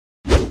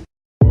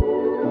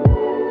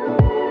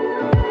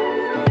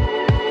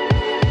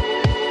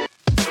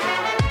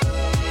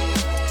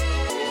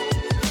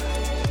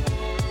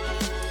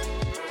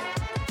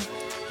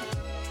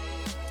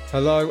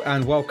Hello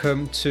and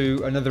welcome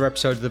to another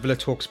episode of the Villa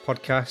Talks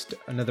podcast,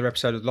 another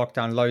episode of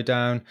Lockdown,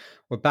 Lowdown.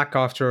 We're back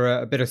after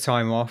a bit of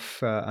time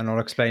off, and I'll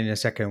explain in a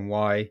second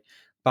why.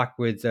 Back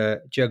with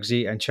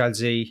Jugsy and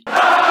Chadsy.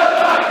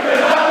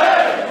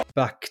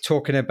 Back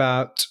talking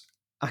about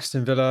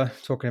Aston Villa,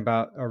 talking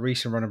about our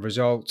recent run of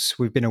results.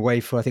 We've been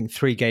away for, I think,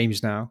 3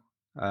 games now.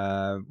 We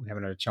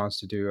haven't had a chance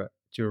to do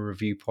a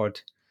review pod,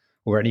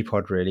 or any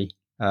pod really.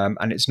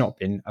 And it's not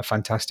been a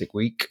fantastic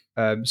week.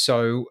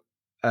 So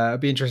it'll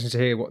be interesting to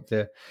hear what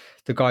the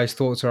guys'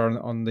 thoughts are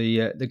on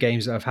the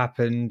games that have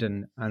happened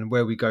and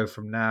where we go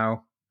from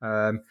now.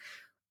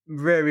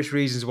 Various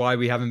reasons why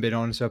we haven't been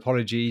on, so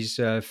apologies.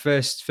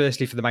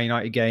 Firstly, for the Man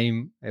United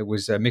game, it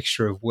was a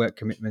mixture of work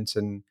commitments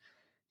and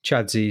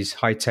Chadsy's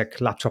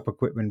high-tech laptop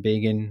equipment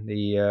being in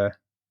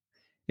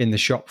the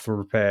shop for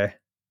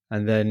repair.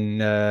 And then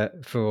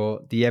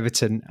for the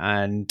Everton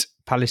and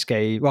Palace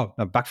game,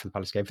 back for the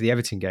Palace game, for the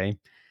Everton game,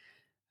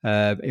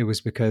 it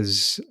was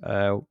because,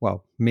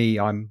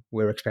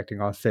 we're expecting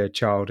our 3rd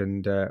child,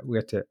 and we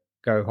had to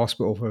go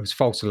hospital for a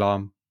false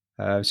alarm.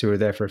 So we were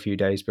there for a few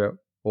days, but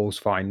all's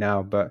fine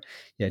now. But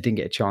yeah, didn't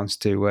get a chance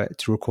to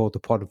record the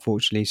pod,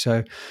 unfortunately.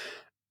 So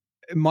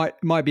it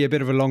might be a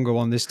bit of a longer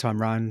one this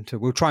time round.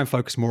 We'll try and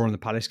focus more on the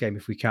Palace game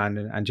if we can,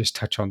 and just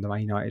touch on the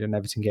Man United and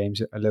Everton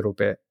games a little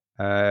bit.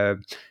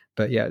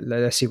 But yeah,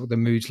 let's see what the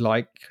mood's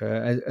like.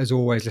 As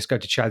always, let's go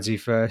to Chadsy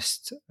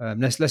first.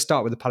 Let's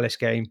start with the Palace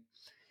game.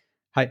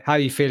 How are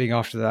you feeling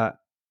after that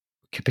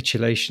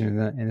capitulation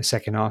in the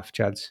second half,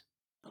 Chads?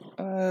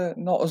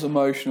 Not as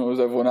emotional as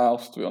everyone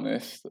else, to be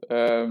honest.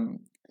 I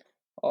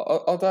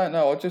don't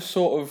know. I just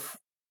sort of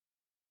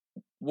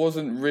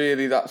wasn't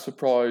really that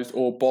surprised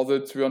or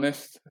bothered, to be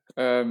honest.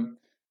 And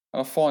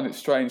I find it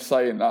strange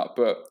saying that,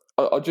 but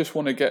I just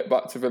want to get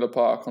back to Villa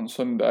Park on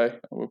Sunday.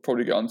 We'll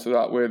probably get onto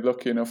that. We're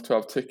lucky enough to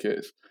have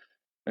tickets.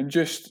 And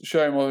just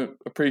showing my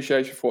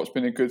appreciation for what's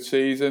been a good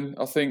season.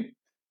 I think,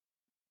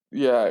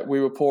 yeah, we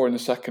were poor in the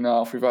second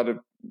half.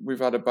 We've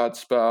had a bad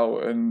spell,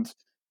 and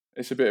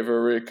it's a bit of a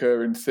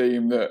recurring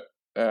theme that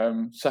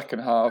second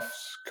half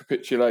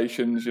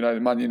capitulations. You know,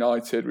 Man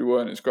United, we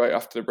weren't as great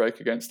after the break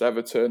against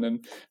Everton,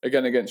 and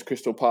again against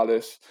Crystal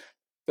Palace.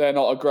 They're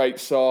not a great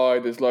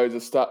side. There's loads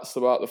of stats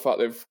about the fact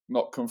they've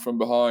not come from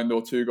behind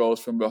or 2 goals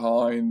from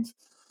behind,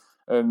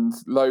 and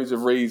loads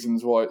of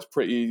reasons why it's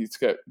pretty easy to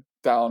get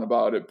down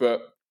about it.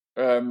 But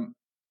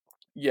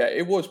yeah,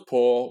 it was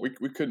poor.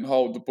 We couldn't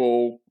hold the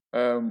ball.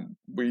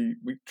 We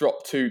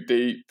dropped too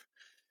deep.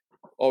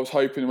 I was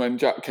hoping when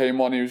Jack came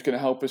on, he was going to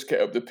help us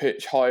get up the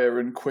pitch higher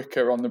and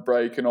quicker on the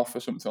break and offer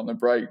something on the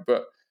break.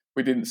 But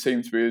we didn't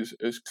seem to be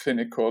as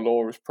clinical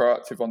or as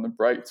proactive on the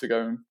break to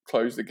go and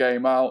close the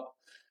game out.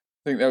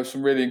 I think there were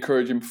some really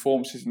encouraging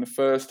performances in the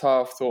first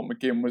half. I thought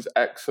McGinn was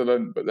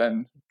excellent, but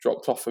then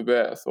dropped off a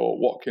bit. I thought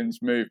Watkins'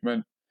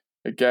 movement,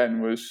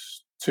 again,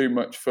 was too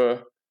much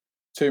for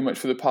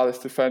the Palace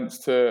defence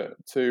to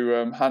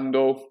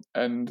handle.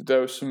 And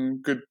there were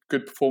some good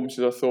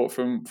performances, I thought,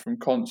 from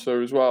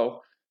Konsa as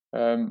well.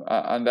 And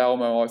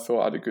Elmo, I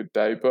thought, had a good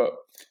day. But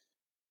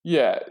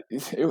yeah,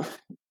 it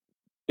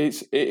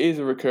is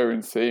a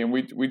recurring theme.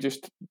 We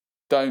just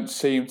don't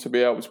seem to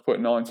be able to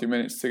put 90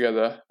 minutes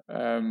together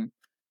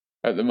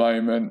at the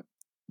moment.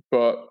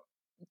 But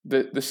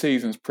the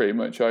season's pretty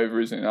much over,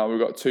 isn't it now? We've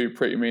got 2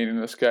 pretty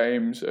meaningless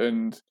games,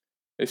 and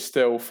it's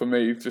still, for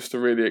me, just a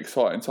really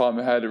exciting time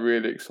ahead, a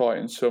really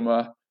exciting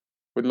summer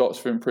with lots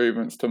of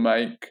improvements to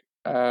make.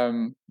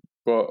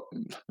 But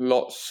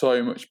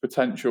so much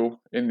potential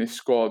in this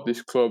squad,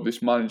 this club,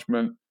 this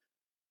management,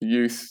 the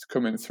youth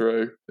coming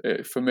through.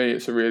 For me,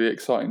 it's a really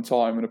exciting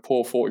time, and a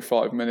poor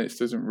 45 minutes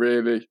doesn't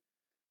really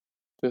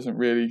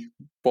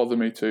bother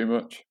me too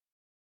much.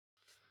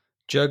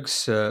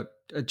 Jugs,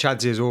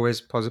 Chadsy is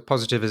always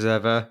positive as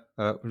ever,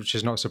 which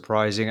is not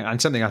surprising,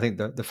 and something I think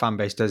that the fan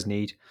base does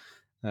need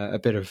a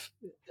bit of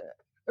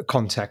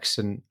context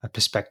and a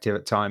perspective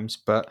at times.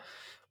 But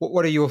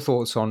what are your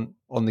thoughts on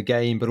the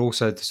game, but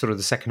also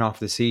the second half of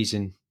the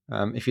season?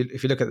 If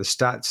you look at the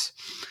stats,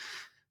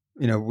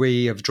 you know,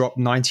 we have dropped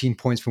 19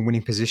 points from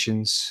winning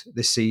positions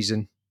this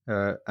season,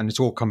 and it's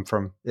all come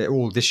from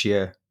all this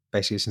year,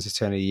 basically since the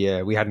turn of the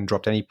year. We hadn't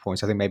dropped any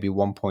points. I think maybe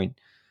 1 point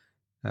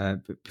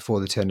before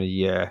the turn of the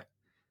year.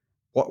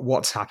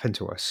 What's happened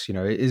to us? You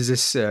know, is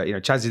this,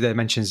 Chadsy there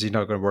mentions you're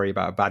not going to worry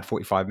about a bad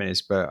 45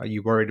 minutes, but are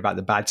you worried about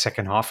the bad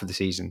second half of the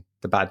season,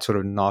 the bad sort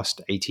of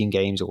last 18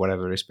 games or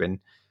whatever it's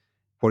been?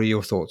 What are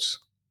your thoughts?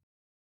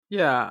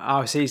 Yeah,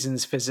 our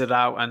season's fizzled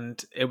out,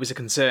 and it was a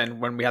concern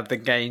when we had the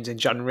games in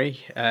January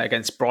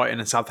against Brighton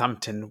and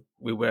Southampton.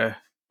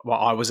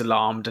 I was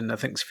alarmed, and I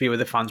think a few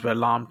other fans were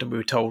alarmed, and we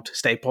were told to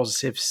stay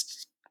positive,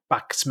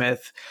 back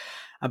Smith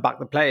and back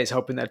the players,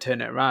 hoping they'd turn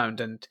it around.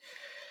 And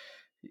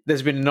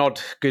there's been an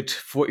odd good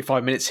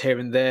 45 minutes here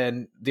and there,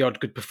 and the odd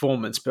good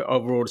performance, but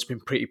overall it's been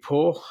pretty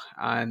poor.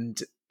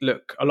 And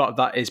look, a lot of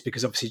that is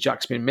because obviously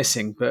Jack's been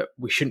missing, but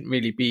we shouldn't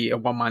really be a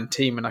one-man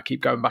team. And I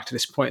keep going back to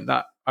this point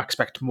that I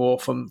expect more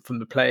from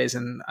the players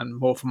and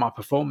more from our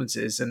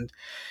performances. And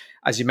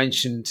as you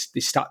mentioned,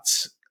 the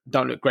stats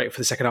don't look great for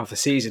the second half of the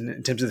season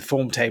in terms of the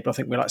form table. I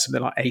think we're like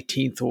something like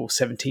 18th or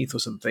 17th or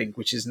something,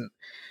 which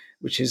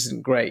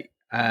isn't great.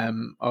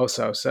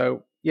 Also,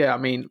 so yeah, I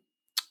mean,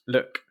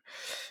 look,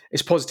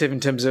 it's positive in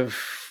terms of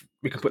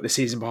we can put the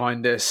season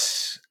behind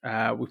us.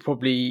 We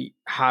probably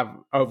have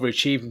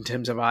overachieved in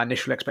terms of our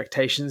initial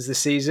expectations this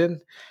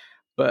season,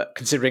 but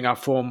considering our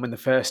form in the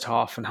first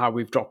half and how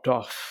we've dropped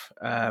off,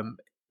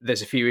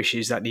 there's a few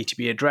issues that need to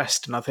be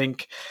addressed. And I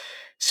think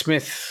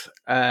Smith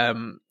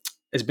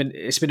it's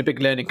been a big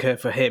learning curve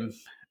for him,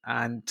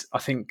 and I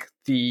think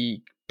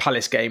the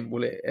Palace game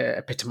will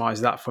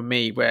epitomise that for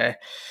me, where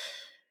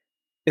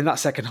in that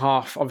second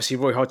half, obviously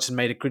Roy Hodgson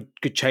made a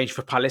good change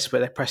for Palace, where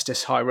they pressed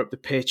us higher up the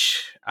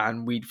pitch,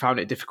 and we found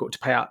it difficult to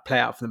play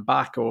out from the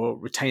back or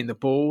retain the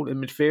ball in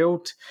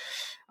midfield.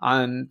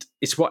 And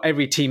it's what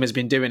every team has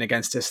been doing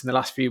against us in the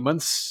last few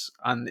months,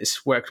 and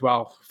it's worked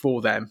well for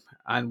them.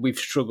 And we've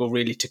struggled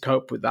really to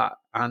cope with that.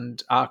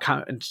 And our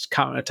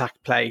counter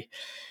attack play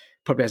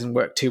probably hasn't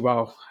worked too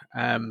well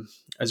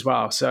as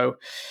well. So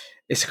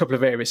it's a couple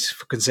of areas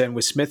for concern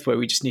with Smith where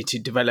we just need to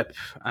develop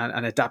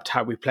and adapt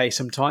how we play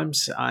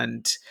sometimes.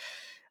 And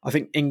I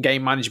think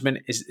in-game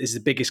management is the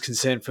biggest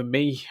concern for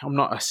me. I'm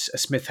not a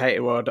Smith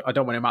hater, or I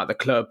don't want him out of the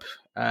club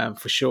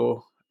for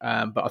sure.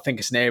 But I think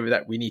it's an area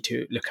that we need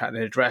to look at and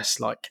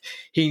address. Like,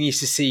 he needs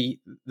to see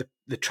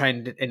the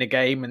trend in a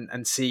game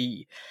and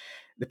see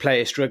the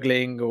player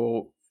struggling,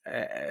 or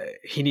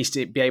he needs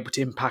to be able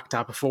to impact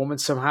our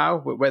performance somehow,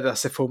 whether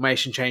that's a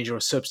formation change or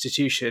a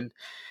substitution.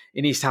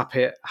 It needs to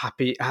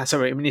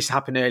it needs to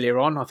happen earlier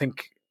on. I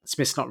think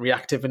Smith's not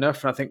reactive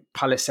enough, and I think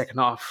Palace second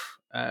half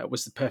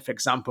was the perfect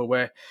example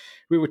where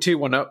we were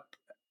 2-1 up,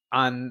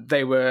 and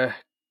they were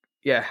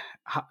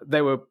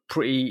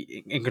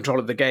pretty in control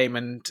of the game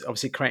and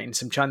obviously creating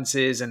some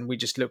chances, and we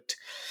just looked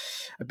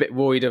a bit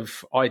void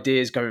of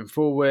ideas going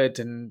forward,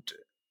 and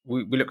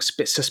we looked a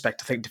bit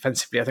suspect, I think,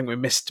 defensively. I think we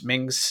missed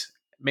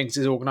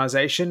Mings's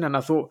organisation, and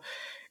I thought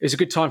it was a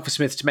good time for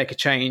Smith to make a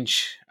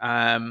change,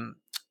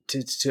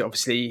 to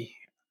obviously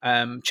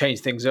change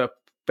things up.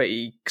 But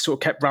he sort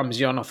of kept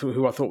Ramsey on,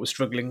 who I thought was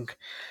struggling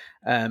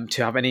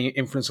to have any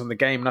influence on the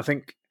game. And I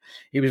think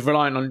he was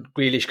relying on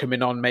Grealish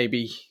coming on,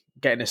 maybe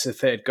getting us a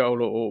third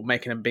goal or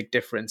making a big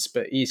difference.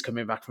 But he's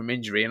coming back from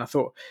injury. And I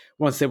thought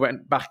once they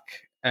went back,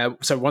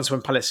 once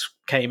when Palace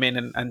came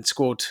in and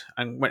scored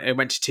and it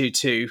went to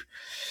 2-2,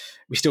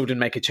 we still didn't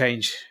make a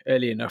change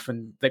early enough,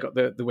 and they got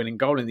the winning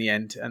goal in the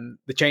end. And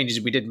the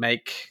changes we did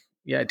make,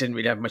 it didn't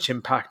really have much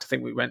impact. I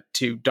think we went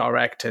too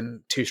direct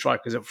and two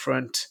strikers up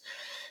front,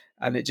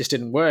 and it just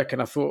didn't work.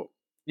 And I thought,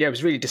 it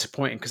was really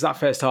disappointing, because that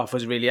first half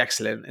was really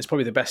excellent. It's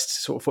probably the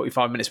best sort of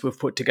 45 minutes we've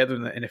put together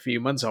in a few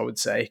months, I would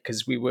say,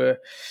 because we were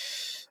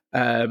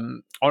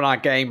on our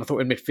game. I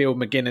thought in midfield,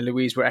 McGinn and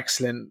Louise were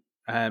excellent.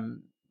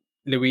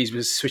 Louise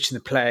was switching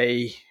the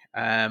play,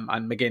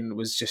 and McGinn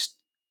was just,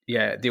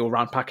 the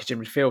all-round package in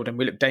midfield, and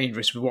we looked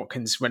dangerous with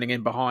Watkins running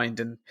in behind.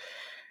 And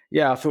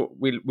I thought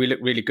we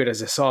looked really good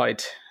as a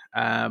side.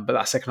 But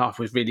that second half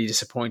was really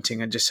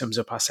disappointing, and just sums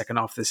up our second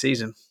half of the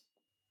season.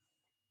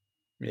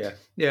 Yeah,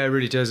 it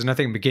really does. And I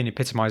think McGinn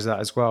epitomised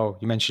that as well.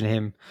 You mentioned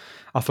him.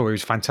 I thought he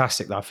was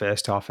fantastic that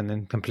first half, and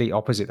then complete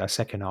opposite that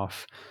second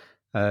half.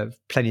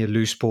 Plenty of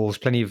loose balls,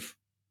 plenty of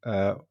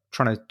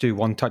trying to do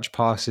one-touch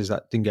passes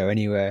that didn't go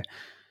anywhere.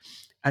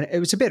 And it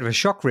was a bit of a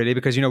shock, really,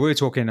 because, we were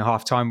talking at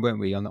half-time, weren't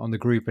we, on the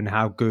group, and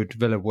how good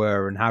Villa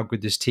were and how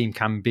good this team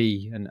can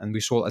be. And we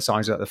saw the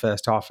signs of that the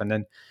first half, and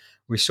then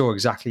we saw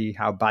exactly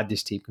how bad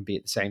this team can be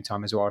at the same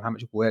time as well, and how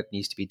much work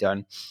needs to be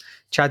done.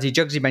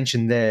 Jugsy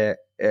mentioned there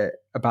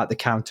about the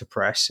counter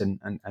press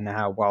and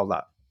how well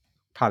that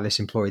Palace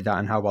employed that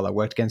and how well that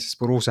worked against us,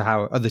 but also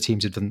how other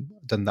teams have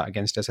done that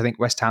against us. I think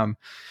West Ham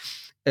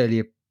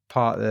earlier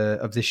part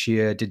of this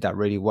year did that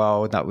really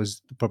well. That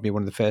was probably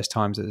one of the first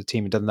times that the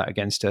team had done that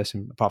against us,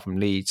 and apart from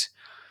Leeds.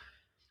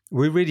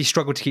 We really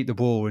struggled to keep the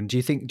ball. And do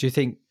you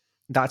think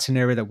that's an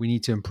area that we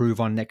need to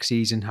improve on next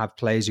season, have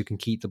players who can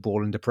keep the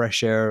ball under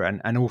pressure,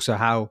 and also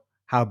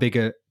how big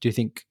do you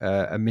think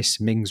a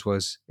miss Mings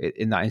was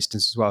in that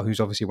instance as well,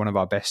 who's obviously one of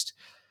our best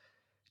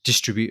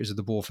distributors of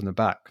the ball from the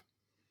back?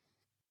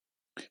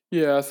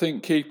 Yeah, I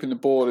think keeping the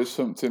ball is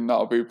something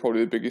that'll be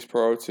probably the biggest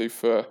priority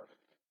for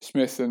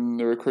Smith and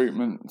the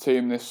recruitment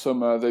team this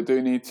summer. They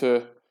do need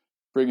to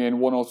bring in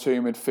one or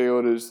two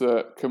midfielders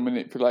that can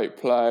manipulate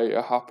play,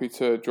 are happy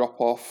to drop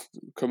off,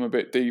 come a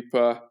bit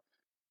deeper,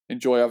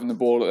 enjoy having the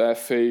ball at their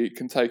feet,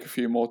 can take a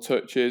few more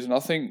touches. And I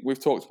think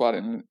we've talked about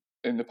it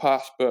in the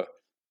past, but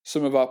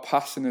some of our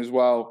passing as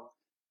well,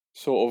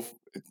 sort of,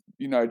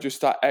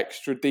 just that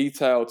extra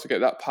detail to get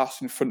that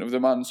pass in front of the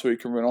man so he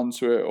can run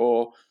onto it,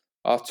 or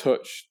our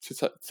touch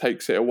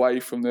takes it away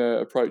from the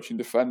approaching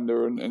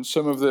defender. And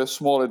some of the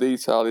smaller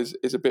detail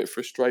is a bit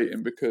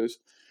frustrating, because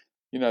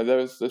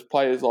there's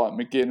players like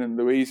McGinn and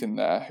Louise in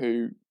there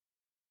who,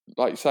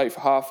 like you say,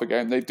 for half a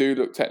game, they do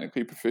look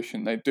technically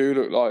proficient. They do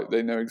look like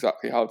they know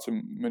exactly how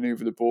to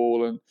manoeuvre the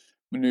ball and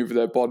manoeuvre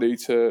their body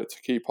to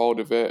keep hold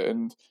of it,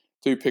 and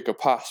do pick a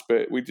pass,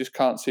 but we just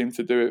can't seem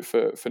to do it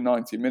for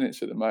 90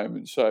 minutes at the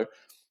moment. So,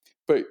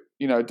 but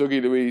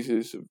Dougie Luiz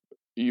is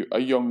a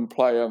young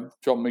player.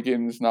 John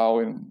McGinn's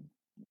now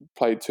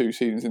played 2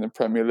 seasons in the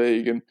Premier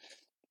League, and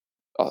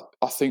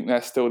I think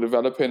they're still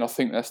developing. I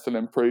think they're still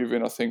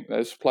improving. I think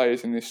there's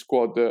players in this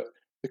squad that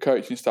the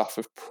coaching staff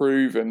have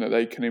proven that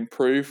they can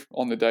improve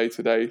on the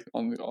day-to-day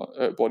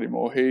at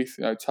Bodymore Heath.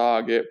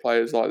 Target,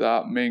 players like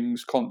that,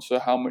 Mings, Conser,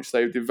 how much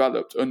they've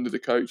developed under the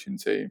coaching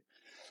team.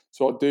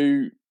 So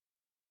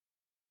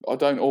I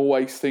don't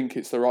always think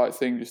it's the right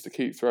thing just to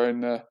keep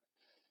throwing the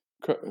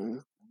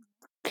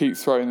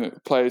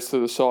players to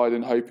the side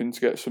and hoping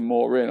to get some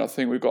more in. I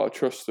think we've got to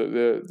trust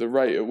that the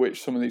rate at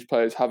which some of these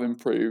players have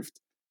improved,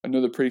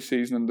 another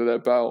pre-season under their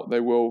belt,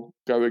 they will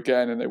go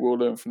again and they will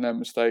learn from their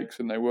mistakes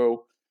and they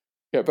will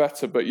get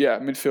better. But yeah,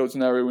 midfield's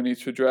an area we need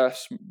to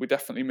address. We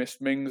definitely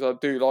missed Mings. I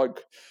do like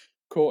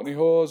Courtney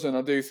Hawes, and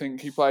I do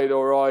think he played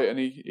all right, and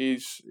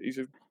he's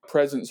a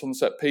presence on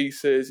set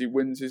pieces. He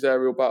wins his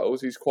aerial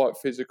battles. He's quite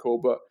physical,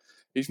 but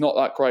he's not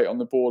that great on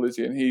the ball, is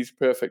he? And he's a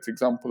perfect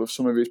example of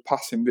some of his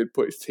passing did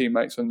put his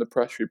teammates under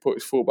pressure. He put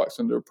his fullbacks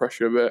under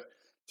pressure a bit.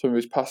 Some of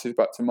his passes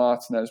back to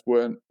Martinez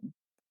weren't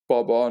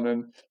bob on,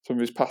 and some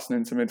of his passing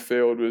into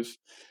midfield was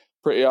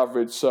pretty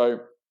average. So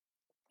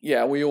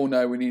yeah, we all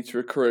know we need to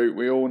recruit.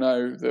 We all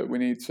know that we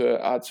need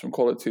to add some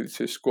quality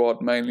to the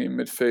squad, mainly in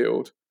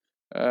midfield.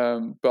 But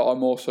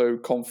I'm also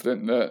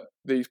confident that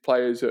these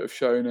players that have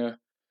shown a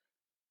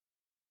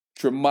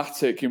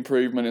dramatic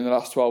improvement in the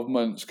last 12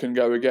 months can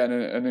go again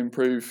and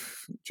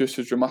improve just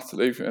as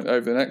dramatically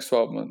over the next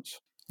 12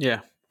 months.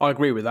 Yeah, I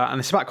agree with that. And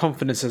it's about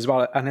confidence as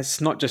well. And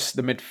it's not just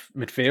the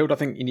midfield. I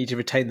think you need to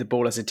retain the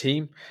ball as a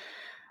team.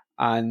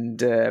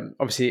 And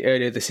obviously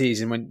earlier this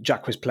season when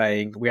Jack was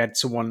playing, we had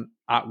someone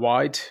out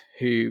wide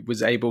who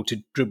was able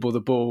to dribble the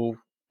ball,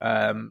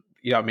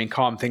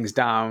 calm things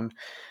down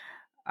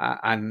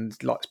and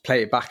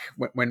play it back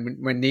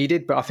when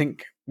needed. But I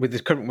think with the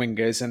current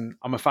wingers, and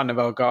I'm a fan of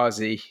El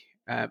Ghazi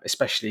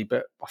especially,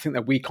 but I think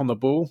they're weak on the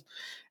ball,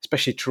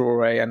 especially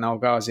Traore and El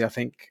Ghazi. I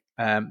think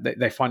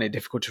they find it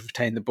difficult to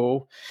retain the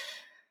ball.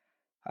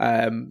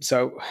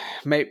 So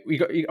mate,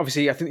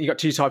 obviously I think you got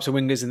 2 types of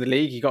wingers in the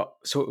league. You got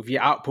sort of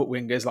your output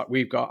wingers like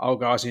we've got El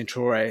Ghazi and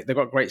Traore. They've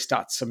got great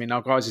stats. I mean,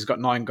 El Ghazi's got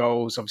 9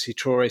 goals. Obviously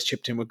Traore's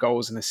chipped in with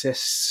goals and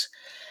assists.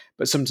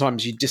 But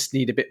sometimes you just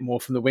need a bit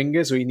more from the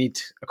wingers, or you need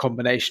a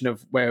combination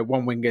of where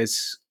one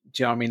winger's,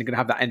 going to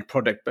have that end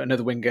product, but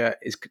another winger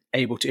is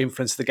able to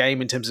influence the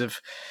game in terms of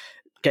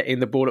getting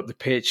the ball up the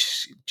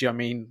pitch.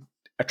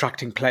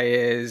 Attracting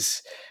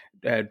players,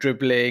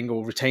 dribbling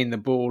or retaining the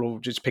ball, or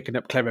just picking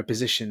up clever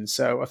positions.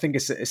 So I think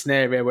it's an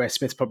area where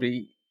Smith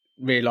probably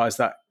realised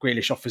that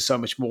Grealish offers so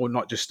much more,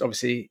 not just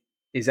obviously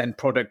his end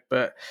product,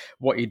 but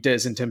what he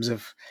does in terms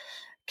of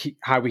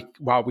how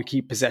we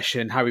keep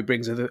possession, how he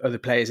brings other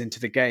players into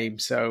the game.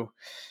 So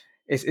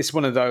it's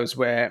one of those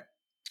where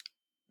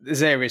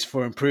there's areas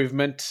for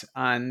improvement,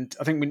 and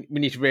I think we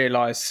need to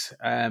realise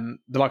the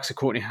likes of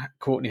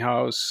Courtney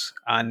Howes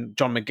and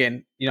John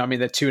McGinn. They're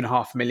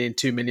 £2.5 million,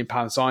 £2 million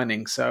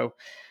signings. So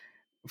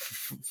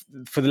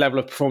for the level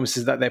of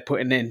performances that they're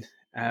putting in,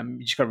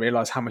 you just got to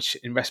realise how much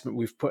investment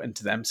we've put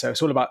into them. So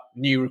it's all about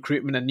new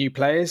recruitment and new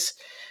players.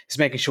 It's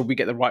making sure we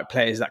get the right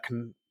players that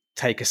can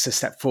take us a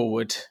step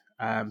forward.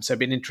 So it'll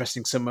be an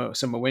interesting summer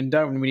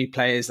window, and we need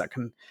players that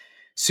can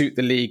suit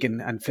the league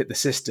and fit the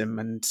system.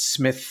 And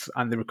Smith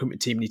and the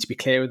recruitment team need to be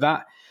clear with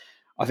that.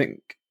 I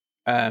think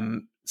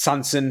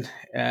Sanson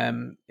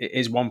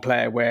is one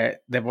player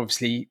where they've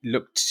obviously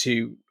looked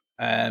to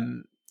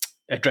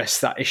address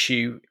that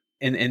issue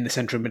in the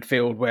centre of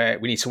midfield, where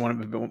we need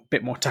someone a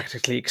bit more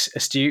tactically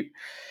astute.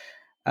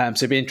 So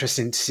it'd be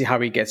interesting to see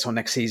how he gets on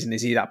next season.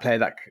 Is he that player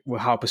that will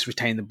help us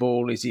retain the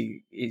ball?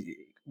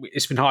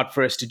 It's been hard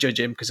for us to judge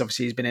him because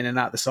obviously he's been in and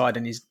out the side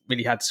and he's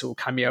really had sort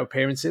of cameo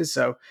appearances.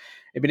 So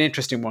it'd be an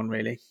interesting one,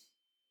 really.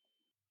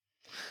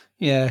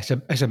 Yeah,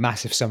 it's a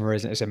massive summer,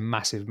 isn't it? It's a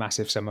massive,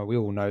 massive summer. We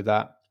all know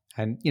that.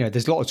 And,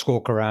 there's a lot of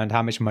talk around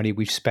how much money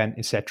we've spent,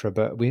 etc.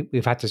 But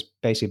we've had to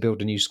basically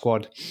build a new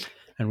squad,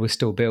 and we're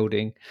still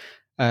building.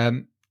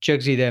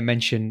 Jugsy there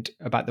mentioned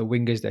about the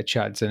wingers there,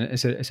 Chads, and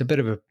it's a bit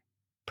of a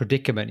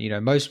predicament.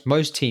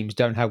 Most teams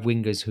don't have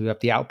wingers who have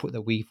the output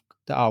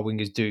that our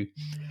wingers do.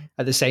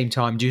 At the same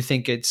time, do you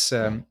think it's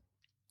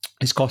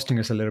costing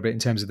us a little bit in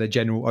terms of their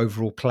general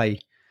overall play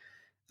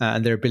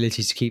and their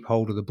ability to keep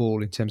hold of the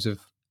ball in terms of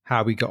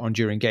how we got on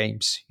during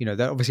games? That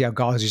obviously our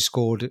guys who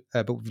scored,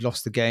 but we've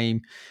lost the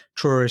game.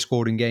 Traore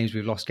scored in games,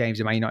 we've lost games.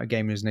 The Man United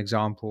game is an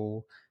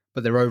example.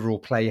 But their overall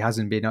play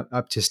hasn't been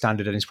up to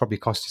standard, and it's probably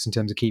cost us in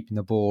terms of keeping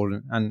the ball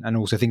and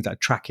also things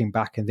like tracking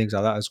back and things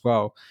like that as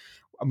well.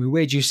 I mean,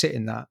 where do you sit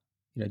in that?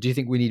 Do you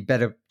think we need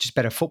better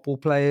football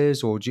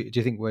players, or do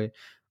you think we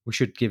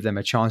should give them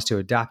a chance to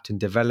adapt and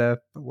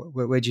develop?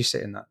 Where do you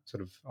sit in that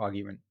sort of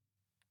argument?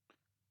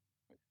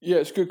 Yeah,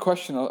 it's a good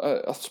question.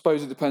 I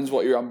suppose it depends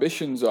what your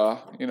ambitions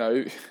are.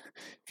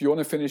 If you want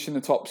to finish in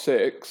the top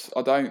 6,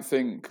 I don't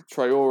think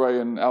Traore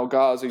and El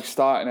Ghazi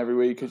starting every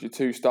week as your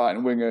 2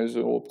 starting wingers,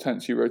 or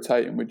potentially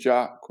rotating with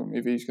Jack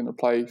if he's going to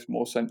play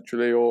more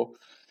centrally, or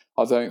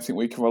I don't think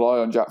we can rely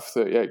on Jack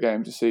for 38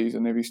 games a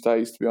season if he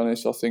stays, to be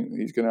honest. I think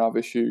he's going to have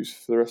issues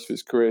for the rest of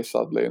his career,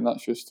 sadly, and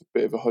that's just a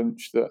bit of a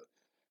hunch that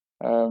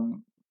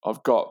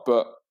I've got.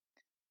 But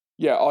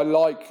yeah, I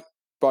like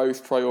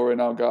both Traore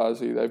and El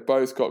Ghazi. They've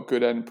both got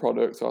good end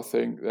products, I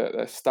think. Their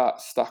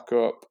stats stack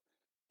up.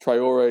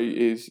 Traore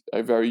is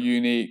a very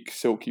unique,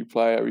 silky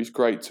player. He's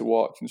great to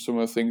watch, and some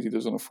of the things he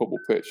does on a football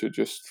pitch are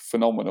just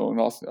phenomenal.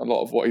 And I think a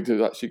lot of what he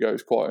does actually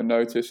goes quite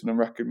unnoticed and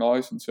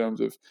unrecognised in terms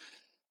of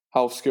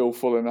how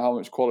skillful and how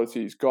much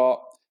quality he's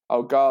got.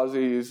 El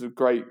Ghazi is a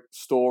great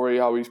story,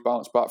 how he's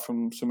bounced back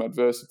from some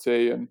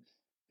adversity, and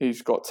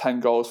he's got 10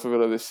 goals for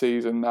Villa this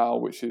season now,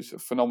 which is a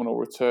phenomenal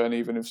return,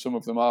 even if some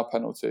of them are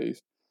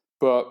penalties.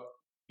 But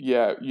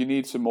yeah, you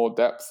need some more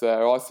depth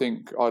there. I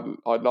think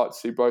I'd like to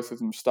see both of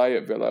them stay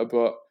at Villa,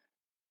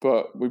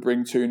 but we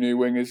bring two new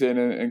wingers in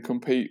and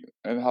compete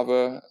and have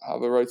a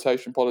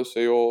rotation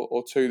policy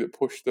or two that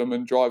push them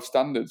and drive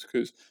standards,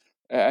 because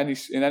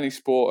in any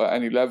sport at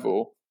any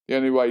level, the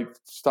only way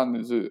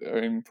standards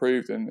are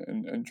improved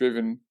and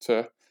driven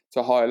to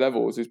higher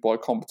levels is by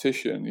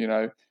competition. You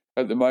know,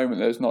 at the moment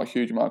there's not a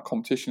huge amount of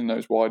competition in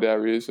those wide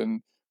areas,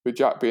 and with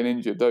Jack being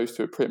injured, those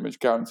two are pretty much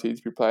guaranteed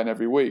to be playing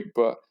every week.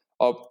 But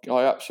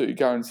I absolutely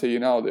guarantee you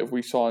now that if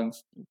we signed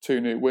two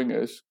new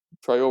wingers,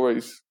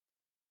 Traore's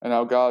and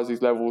El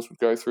Ghazi's levels would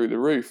go through the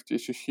roof.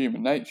 It's just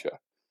human nature.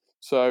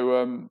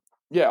 So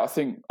yeah, I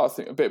think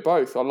a bit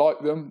both. I like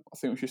them. I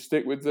think we should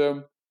stick with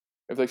them.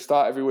 If they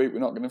start every week, we're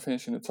not going to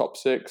finish in the top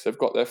six. They've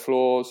got their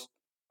flaws,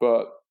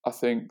 but I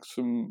think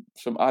some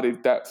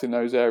added depth in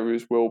those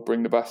areas will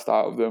bring the best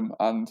out of them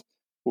and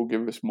will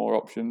give us more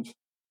options.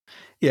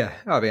 Yeah,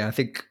 I mean, I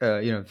think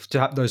to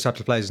have those types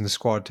of players in the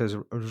squad as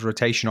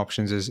rotation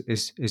options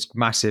is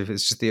massive.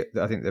 It's just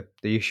I think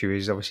the issue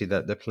is obviously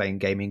that they're playing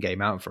game in,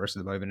 game out for us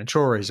at the moment, and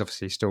Traore is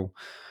obviously still.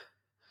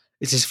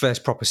 It's his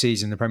first proper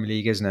season in the Premier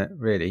League, isn't it?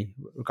 Really,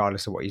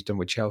 regardless of what he's done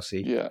with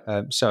Chelsea.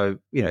 Yeah. So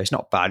it's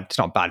not bad. It's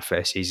not bad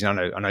first season.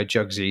 I know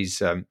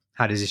Jugsy's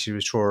had his issues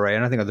with Traore,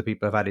 and I think other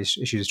people have had his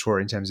issues with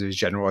Traore in terms of his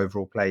general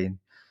overall play. And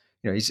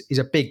he's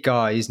a big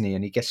guy, isn't he?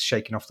 And he gets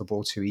shaken off the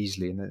ball too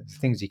easily, and the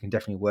things he can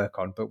definitely work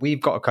on. But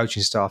we've got a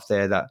coaching staff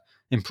there that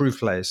improve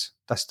players.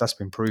 That's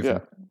been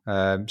proven.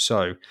 Yeah.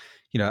 So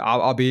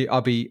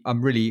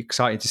I'm really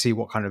excited to see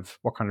what kind of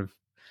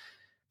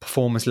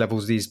performance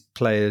levels these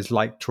players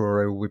like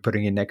Traore will be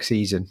putting in next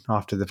season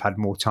after they've had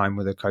more time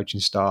with the coaching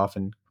staff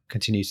and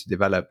continue to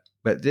develop.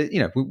 But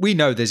we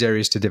know there's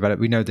areas to develop.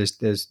 We know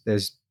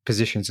there's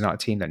positions in our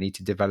team that need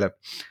to develop.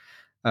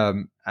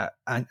 And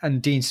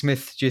Dean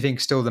Smith, do you think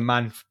still the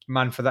man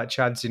for that,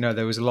 Chads?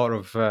 There was a lot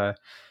of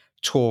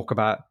talk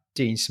about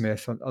Dean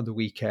Smith on the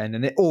weekend,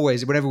 and it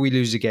always, whenever we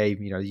lose a game,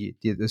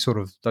 the sort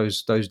of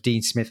those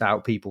Dean Smith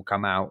out people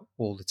come out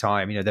all the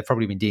time. They've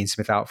probably been Dean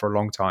Smith out for a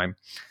long time.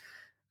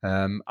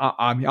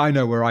 I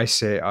know where I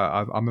sit.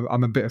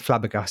 I'm a bit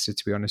flabbergasted,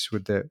 to be honest,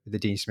 with the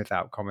Dean Smith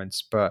out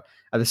comments. But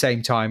at the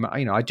same time,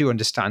 I do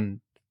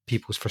understand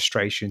people's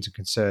frustrations and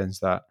concerns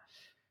that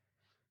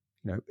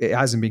it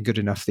hasn't been good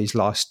enough these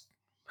last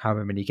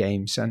however many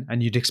games,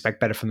 and you'd expect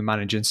better from the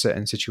manager in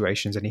certain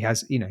situations, and he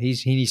has, he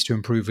needs to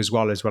improve as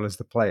well as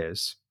the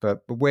players.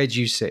 But where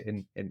do you sit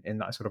in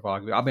that sort of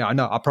argument? I mean,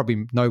 I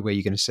probably know where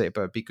you're going to sit,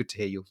 but it'd be good to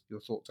hear your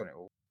thoughts on it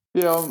all.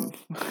 Yeah,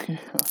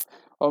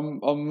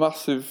 I'm a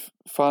massive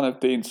fan of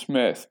Dean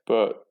Smith,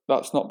 but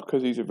that's not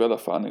because he's a Villa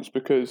fan. It's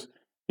because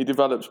he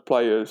develops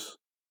players.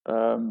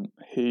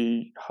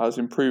 He has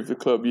improved the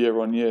club year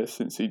on year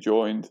since he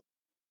joined.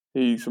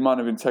 He's a man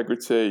of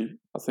integrity.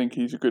 I think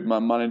he's a good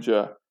man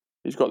manager.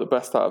 He's got the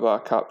best out of our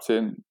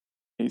captain.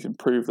 He's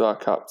improved our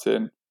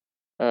captain.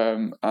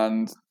 And,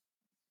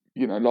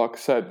 like I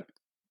said,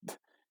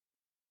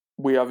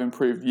 we have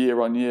improved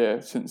year on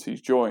year since he's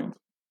joined.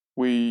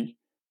 I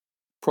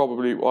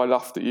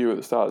laughed at you at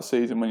the start of the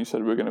season when you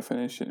said we could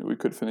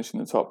finish in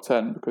the top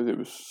 10, because it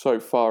was so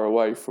far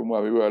away from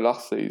where we were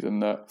last season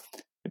that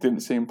it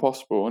didn't seem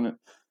possible. And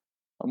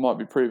I might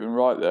be proven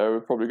right there. We're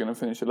probably going to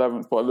finish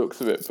 11th by the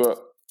looks of it. But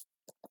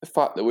the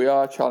fact that we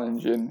are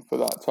challenging for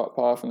that top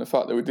half, and the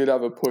fact that we did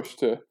have a push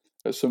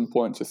at some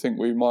point to think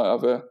we might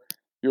have a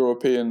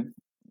European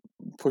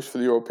push for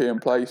the European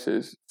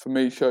places, for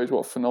me shows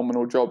what a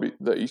phenomenal job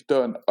that he's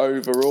done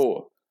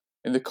overall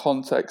in the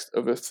context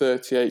of a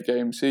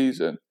 38-game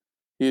season.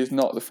 He is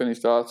not the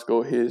finished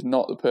article. He is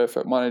not the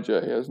perfect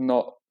manager.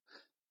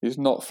 He's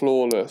not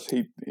flawless.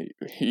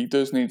 He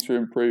does need to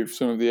improve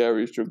some of the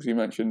areas Jugsy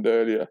mentioned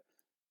earlier.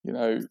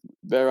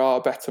 There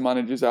are better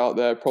managers out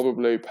there,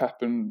 probably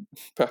Pep and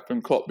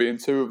Klopp being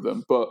two of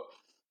them. But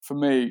for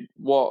me,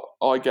 what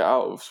I get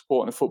out of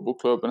supporting a football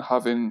club and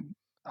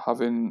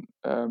having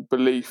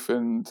belief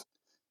and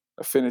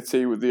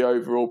affinity with the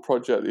overall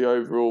project, the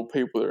overall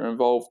people that are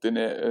involved in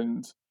it,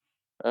 and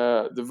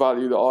the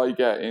value that I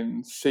get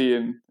in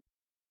seeing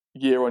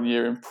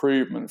year-on-year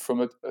improvement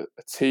from a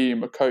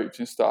team, a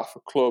coaching staff, a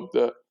club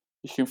that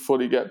you can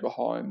fully get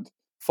behind,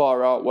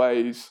 far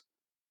outweighs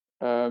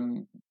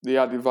the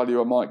added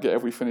value I might get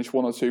if we finish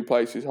one or two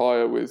places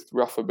higher with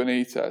Rafa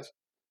Benitez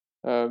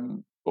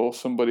or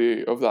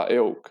somebody of that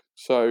ilk.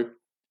 So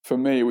for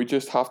me, we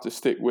just have to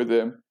stick with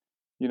him.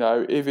 You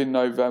know, if in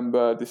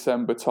November,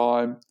 December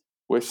time,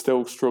 we're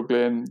still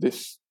struggling,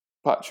 this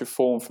patch of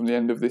form from the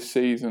end of this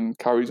season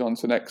carries on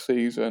to next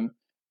season,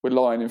 we're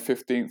lying in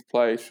 15th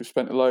place, we've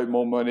spent a load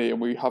more money and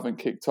we haven't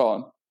kicked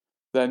on,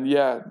 then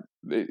yeah,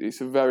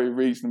 it's a very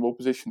reasonable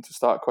position to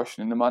start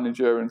questioning the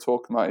manager and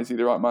talking about, is he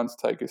the right man to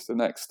take us to the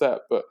next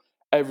step? But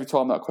every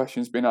time that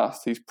question's been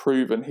asked, he's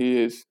proven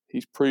he's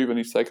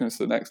taken us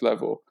to the next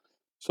level.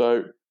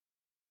 So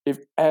if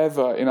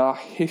ever in our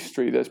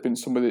history there's been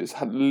somebody that's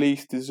at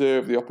least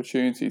deserved the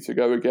opportunity to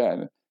go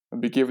again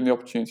and be given the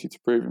opportunity to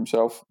prove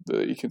himself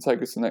that he can take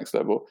us to the next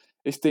level,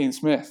 it's Dean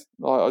Smith.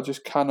 I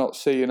just cannot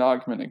see an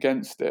argument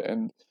against it,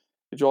 and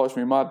it drives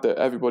me mad that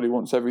everybody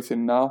wants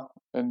everything now,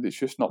 and it's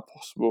just not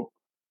possible,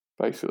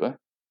 basically.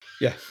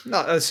 Yeah,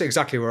 no, that's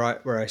exactly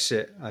where I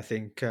sit. I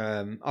think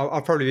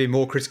I'll probably be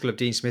more critical of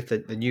Dean Smith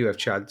than you have,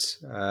 Chads.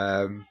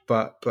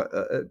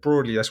 But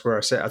broadly, that's where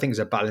I sit. I think it's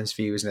a balanced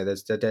view, isn't it?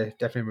 There's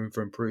definitely room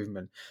for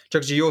improvement.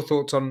 Chugs, your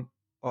thoughts on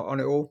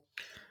it all?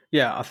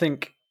 Yeah, I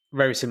think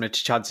very similar to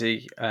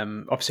Chadsy.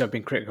 Obviously, I've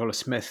been critical of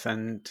Smith,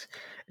 and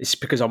it's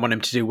because I want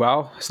him to do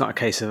well. It's not a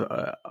case of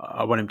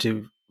I want him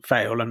to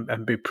fail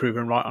and be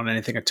proven right on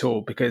anything at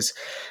all, because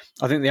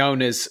I think the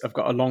owners have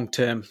got a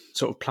long-term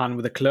sort of plan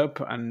with the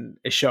club, and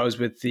it shows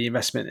with the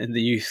investment in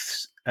the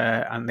youth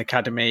and the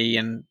academy,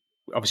 and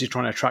obviously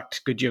trying to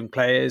attract good young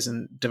players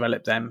and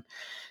develop them.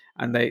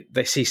 And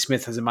they see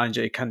Smith as a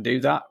manager who can do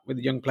that with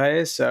the young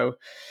players. So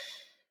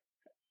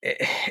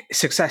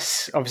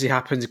success obviously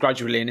happens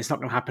gradually, and it's not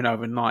going to happen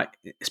overnight,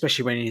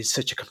 especially when it's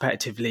such a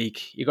competitive league.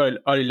 You've got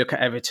to only look at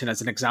Everton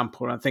as an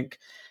example. And I think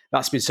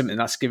that's been something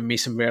that's given me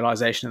some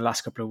realization in the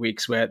last couple of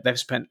weeks, where they've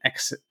spent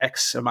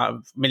X amount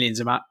of millions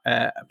of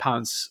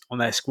pounds on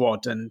their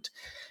squad. And,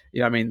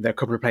 you know, I mean, they're a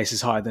couple of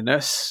places higher than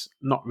us,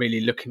 not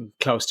really looking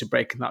close to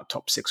breaking that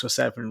top 6 or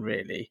 7,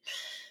 really.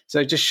 So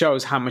it just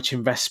shows how much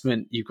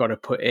investment you've got to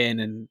put in,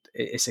 and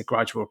it's a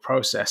gradual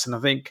process. And I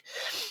think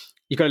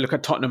you've got to look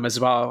at Tottenham as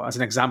well as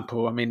an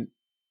example. I mean,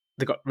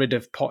 they got rid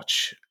of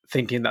Poch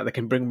thinking that they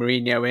can bring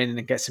Mourinho in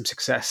and get some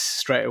success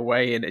straight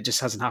away, and it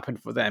just hasn't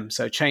happened for them.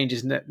 So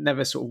changes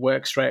never sort of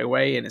work straight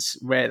away, and it's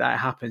rare that it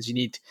happens. You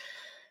need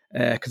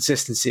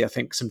consistency, I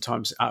think,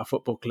 sometimes at a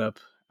football club.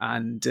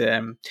 And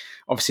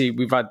obviously,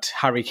 we've had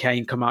Harry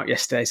Kane come out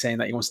yesterday saying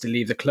that he wants to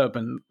leave the club,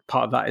 and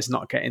part of that is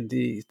not getting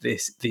the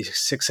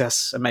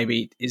success, and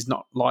maybe is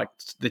not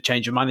liked the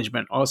change of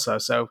management also.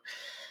 So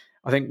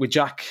I think with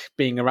Jack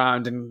being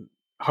around and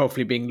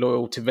hopefully being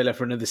loyal to Villa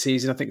for another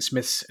season, I think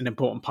Smith's an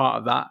important part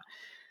of that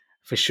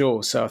for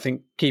sure. So I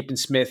think keeping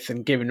Smith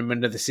and giving him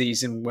another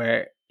season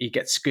where he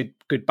gets good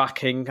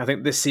backing. I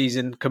think this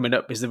season coming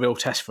up is the real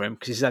test for him,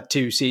 because he's had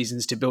 2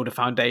 seasons to build a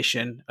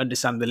foundation,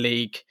 understand the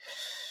league.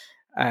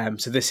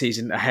 So this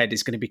season ahead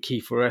is going to be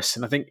key for us.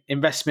 And I think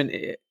investment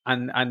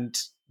and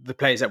the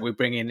players that we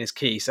bring in is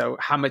key. So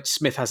how much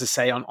Smith has a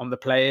say on the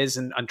players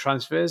and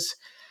transfers,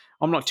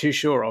 I'm not too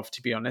sure of,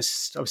 to be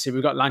honest. Obviously,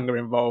 we've got Langer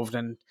involved,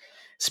 and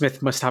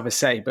Smith must have a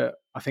say, but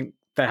I think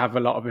they have a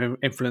lot of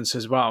influence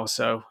as well.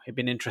 So it'd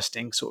be an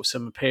interesting sort of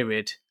summer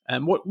period.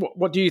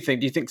 What do you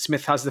think? Do you think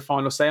Smith has the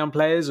final say on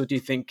players, or do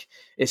you think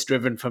it's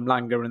driven from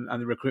Langer and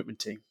the recruitment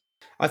team?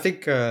 I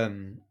think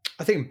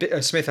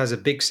Smith has a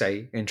big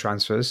say in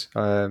transfers.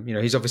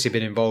 He's obviously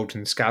been involved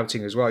in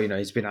scouting as well. You know,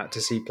 he's been out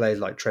to see players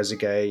like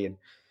Trezeguet and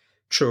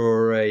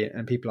Traore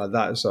and people like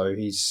that. So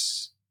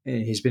he's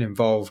been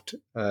involved,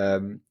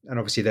 and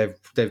obviously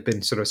they've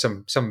been sort of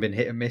some been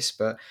hit and miss,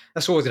 but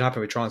that's always going to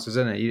happen with transfers,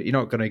 isn't it? You're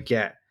not going to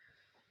get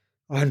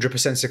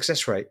 100%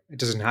 success rate. It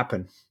doesn't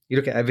happen. You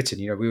look at Everton.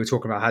 You know, we were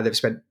talking about how they've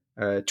spent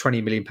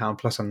 £20 million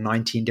plus on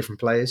 19 different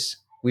players.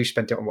 We've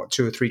spent it on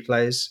 2 or 3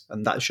 players,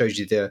 and that shows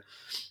you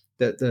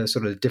the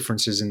sort of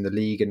differences in the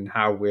league and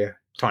how we're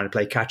trying to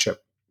play catch up.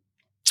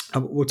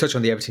 And we'll touch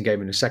on the Everton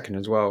game in a second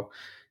as well,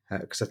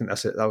 because I think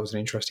that was an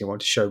interesting one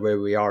to show where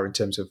we are in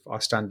terms of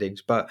our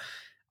standings. But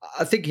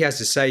I think he has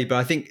to say, but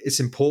I think it's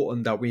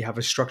important that we have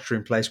a structure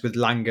in place with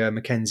Langer,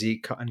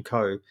 McKenzie and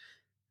co,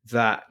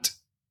 that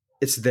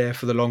it's there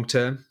for the long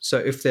term. So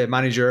if the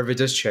manager ever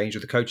does change, or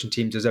the coaching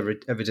team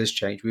ever does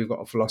change, we've got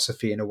a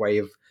philosophy and a way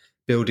of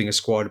building a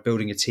squad,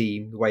 building a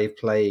team, the way of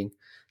playing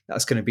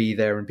that's going to be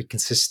there and be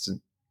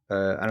consistent.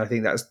 And I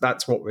think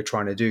that's what we're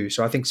trying to do.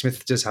 So I think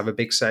Smith does have a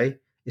big say.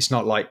 It's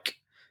not like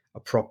a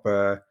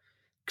proper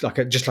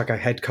just like a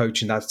head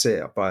coach and that's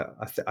it. But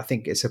I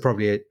think it's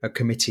probably a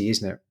committee,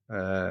 isn't it?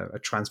 A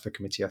transfer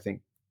committee, I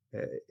think,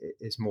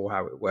 is more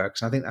how it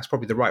works. And I think that's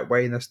probably the right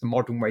way, and that's the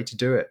modern way to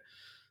do it.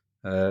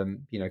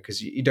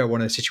 Because you don't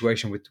want a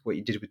situation with what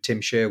you did with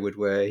Tim Sherwood,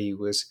 where he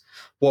was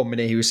 1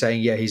 minute he was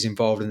saying, yeah, he's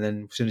involved, and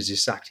then as soon as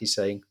he's sacked, he's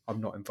saying,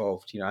 I'm not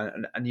involved.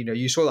 And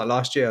you saw that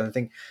last year. And I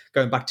think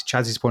going back to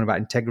Chaz's point about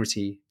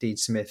integrity, Dean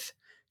Smith,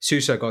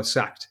 Suso got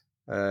sacked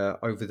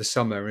over the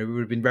summer, and it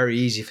would have been very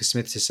easy for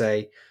Smith to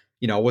say,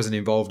 I wasn't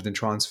involved in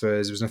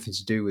transfers, there was nothing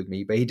to do with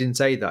me. But he didn't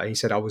say that. He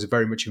said, I was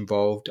very much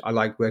involved. I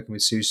liked working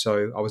with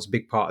Suso. I was a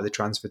big part of the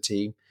transfer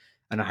team,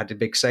 and I had a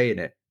big say in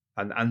it.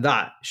 And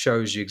that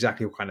shows you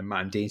exactly what kind of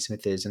man Dean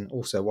Smith is, and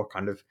also what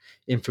kind of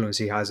influence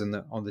he has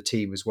on the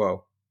team as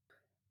well.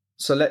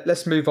 So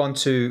let's move on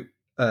to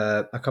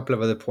a couple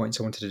of other points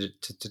I wanted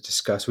to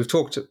discuss. We've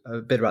talked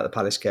a bit about the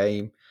Palace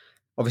game,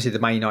 obviously the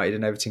Man United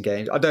and Everton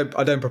games. I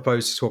don't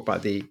propose to talk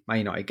about the Man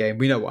United game.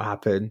 We know what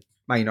happened.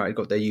 Man United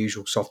got their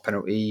usual soft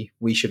penalty.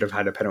 We should have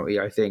had a penalty,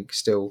 I think,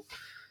 still.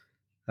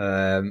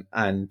 And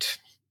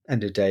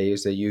end of the day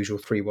is their usual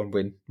 3-1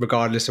 win,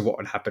 regardless of what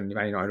would happen.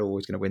 Man United are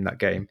always going to win that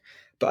game.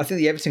 But I think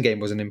the Everton game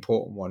was an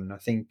important one. I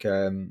think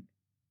going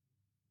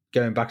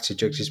back to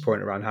Jugs'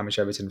 point around how much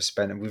Everton have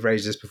spent, and we've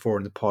raised this before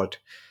in the pod,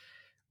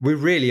 we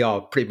really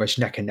are pretty much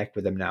neck and neck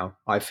with them now,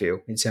 I feel,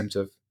 in terms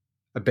of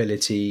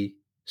ability,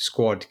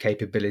 squad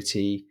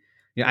capability.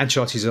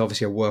 Ancelotti is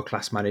obviously a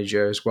world-class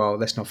manager as well.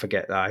 Let's not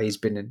forget that. He's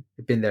been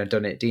there and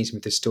done it. Dean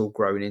Smith is still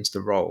growing into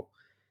the role.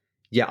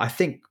 Yeah, I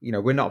think,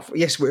 we're not,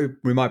 yes,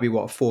 we might be,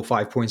 4 or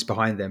 5 points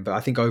behind them, but I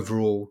think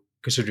overall,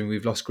 considering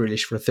we've lost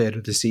Grealish for a third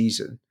of the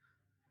season,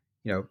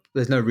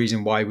 there's no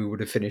reason why we would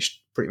have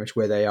finished pretty much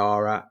where they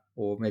are at,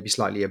 or maybe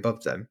slightly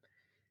above them.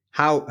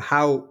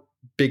 How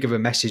big of a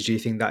message do you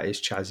think that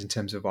is, Chaz, in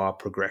terms of our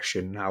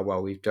progression and how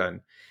well we've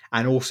done?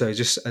 And also,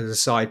 just as a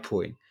side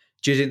point,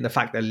 do you think the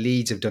fact that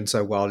Leeds have done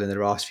so well in the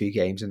last few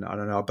games and I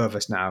don't know above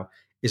us now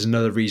is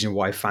another reason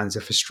why fans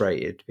are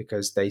frustrated,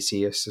 because they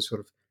see us as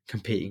sort of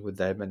competing with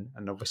them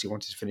and obviously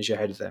wanted to finish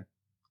ahead of them?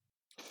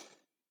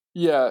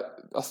 Yeah,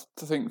 I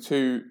think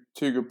two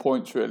good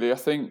points really. I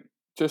think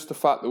just the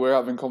fact that we're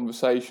having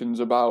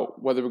conversations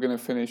about whether we're going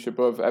to finish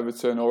above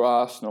Everton or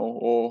Arsenal,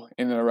 or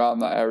in and around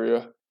that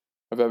area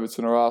of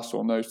Everton or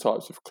Arsenal and those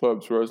types of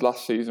clubs, whereas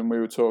last season we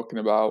were talking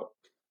about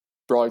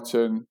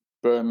Brighton,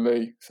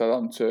 Burnley,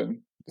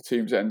 Southampton, the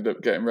teams that ended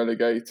up getting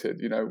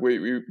relegated.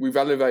 We've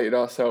elevated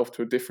ourselves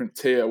to a different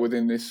tier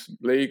within this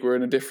league. We're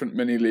in a different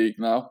mini league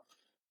now,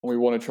 and we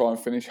want to try and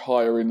finish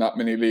higher in that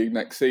mini league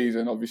next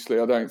season. Obviously,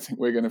 I don't think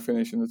we're going to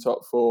finish in the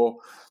top 4,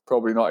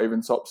 probably not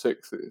even top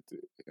 6,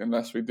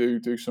 unless we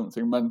do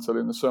something mental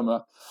in the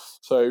summer.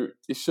 So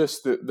it's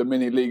just the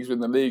mini leagues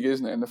within the league,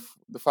 isn't it? And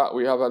the fact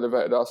we have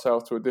elevated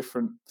ourselves to a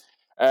different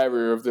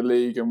area of the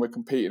league and we're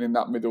competing in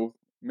that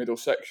middle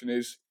section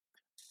is,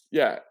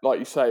 yeah, like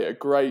you say, a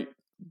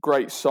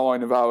great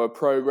sign of our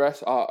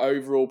progress, our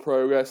overall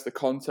progress, the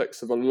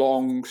context of a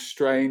long,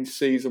 strange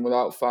season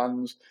without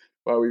fans,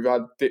 where we've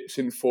had dips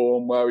in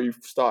form, where we've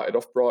started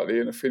off brightly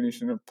and are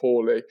finishing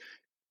poorly.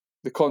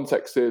 The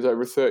context is,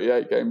 over a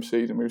 38-game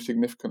season, we've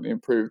significantly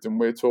improved, and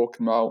we're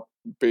talking about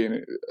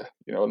being,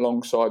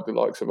 alongside the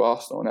likes of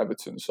Arsenal and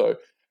Everton. So,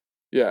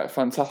 yeah,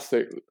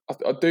 fantastic.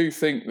 I do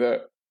think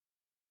that,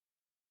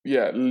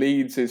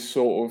 Leeds is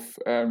sort of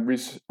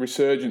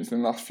resurgence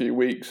in the last few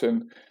weeks,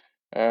 and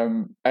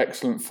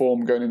excellent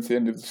form going into the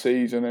end of the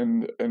season,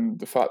 and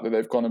the fact that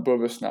they've gone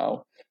above us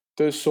now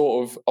does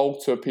sort of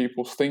alter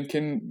people's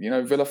thinking.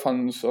 Villa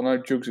fans, I know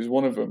Jugs is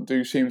one of them,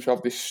 do seem to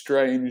have this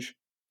strange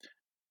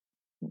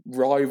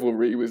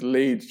rivalry with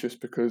Leeds just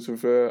because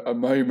of a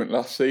moment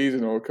last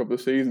season or a couple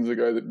of seasons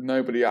ago that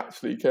nobody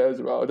actually cares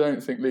about. I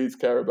don't think Leeds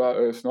care about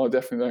us, and I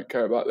definitely don't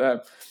care about them.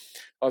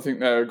 I think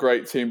they're a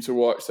great team to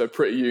watch. They're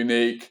pretty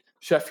unique.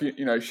 Sheffield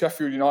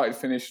United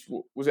finished,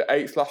 was it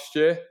 8th last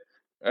year?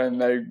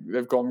 And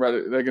they've gone.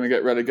 They're going to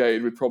get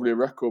relegated with probably a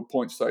record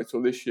points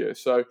total this year.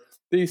 So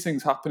these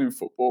things happen in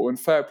football, and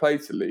fair play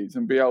to Leeds.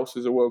 And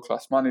Bielsa's a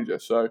world-class manager.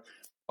 So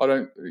I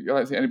don't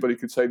think anybody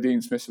could say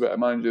Dean Smith's a better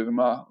manager than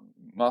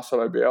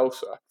Marcelo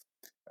Bielsa.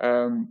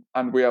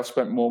 And we have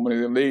spent more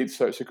money than Leeds,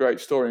 so it's a great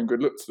story and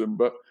good luck to them.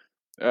 But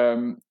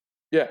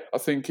I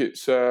think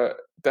it's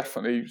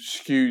definitely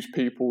skews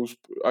people's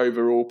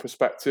overall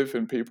perspective,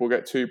 and people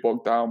get too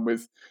bogged down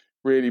with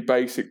really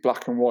basic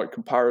black and white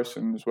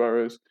comparisons,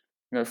 whereas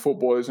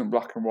football isn't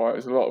black and white.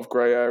 There's a lot of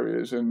grey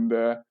areas, and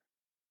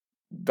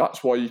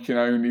that's why you can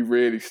only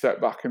really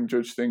step back and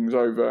judge things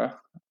over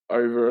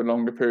a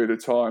longer period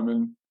of time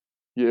and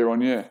year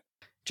on year.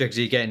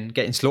 Jugsy,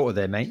 getting slaughtered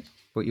there, mate.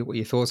 What are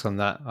your thoughts on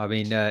that? I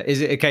mean, is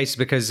it a case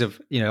because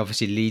of,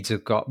 obviously Leeds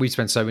we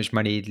spent so much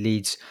money,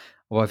 Leeds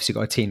have obviously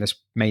got a team that's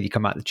mainly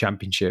come out of the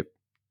Championship.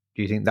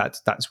 Do you think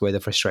that's where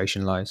the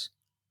frustration lies?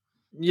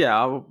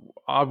 Yeah,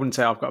 I wouldn't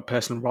say I've got a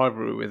personal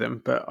rivalry with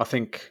them, but I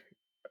think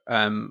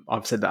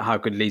I've said that how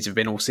good Leeds have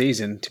been all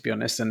season, to be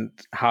honest, and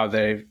how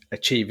they're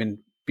achieving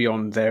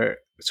beyond their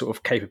sort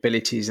of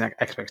capabilities and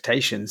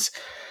expectations.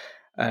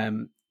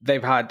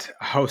 They've had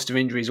a host of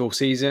injuries all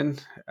season,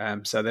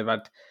 so they've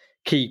had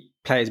key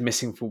players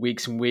missing for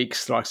weeks and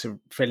weeks, like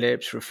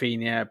Phillips,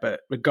 Rafinha.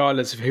 But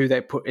regardless of who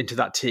they put into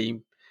that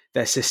team,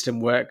 their system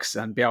works,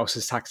 and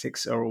Bielsa's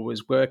tactics are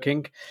always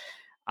working.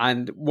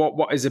 And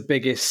what is the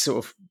biggest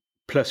sort of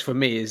plus for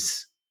me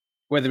is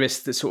whether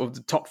it's the sort of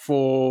the top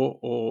 4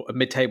 or a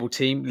mid-table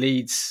team,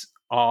 Leeds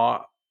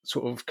are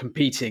sort of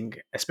competing,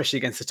 especially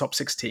against the top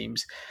 6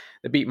 teams.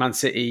 They beat Man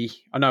City.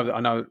 I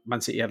know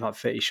Man City had like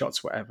 30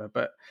 shots, whatever,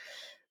 but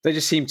they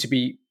just seem to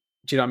be,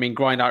 do you know what I mean,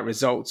 grind out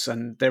results,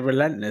 and they're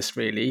relentless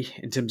really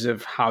in terms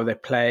of how they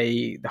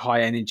play, the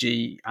high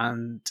energy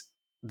and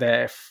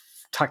their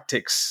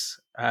tactics,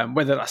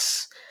 whether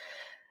that's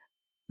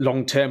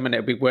long term and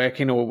it'll be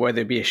working, or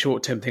whether it be a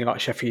short term thing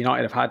like Sheffield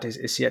United have had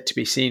is yet to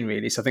be seen,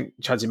 really. So I think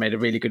Chadsy made a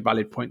really good,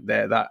 valid point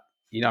there that,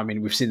 I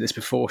mean, we've seen this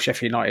before.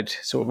 Sheffield United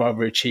sort of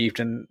overachieved,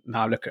 and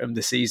now look at them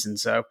this season.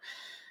 So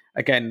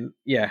again,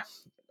 yeah,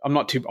 I'm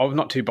not too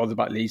bothered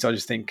about Leeds. I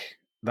just think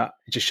that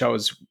it just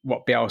shows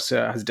what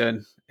Bielsa has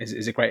done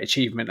is a great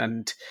achievement,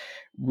 and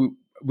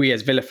we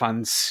as Villa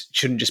fans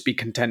shouldn't just be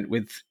content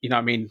with,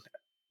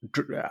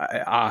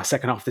 our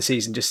second half of the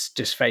season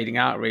just fading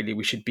out. Really,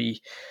 we should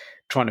be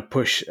trying to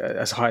push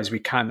as high as we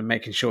can and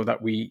making sure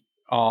that we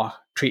are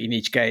treating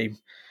each game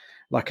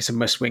like it's a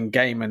must-win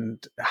game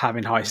and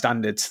having high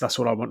standards. That's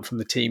what I want from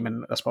the team,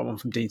 and that's what I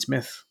want from Dean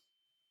Smith.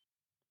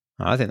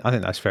 I think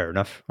that's fair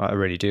enough. I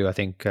really do. I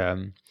think,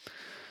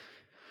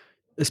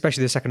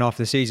 especially the second half of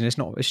the season,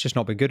 it's just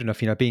not been good enough.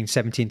 Being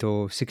 17th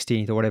or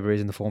 16th or whatever it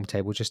is in the form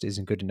table just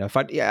isn't good enough.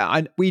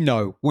 We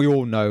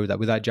all know that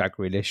without Jack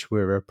Grealish,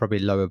 we're a probably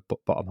lower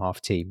bottom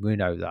half team. We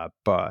know that,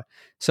 but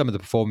some of the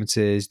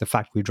performances, the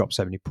fact we dropped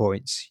so many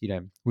points,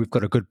 we've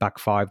got a good back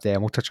five there,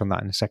 and we'll touch on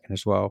that in a second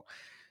as well.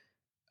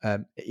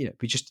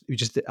 We just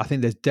I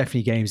think there's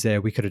definitely games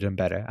there we could have done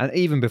better. And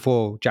even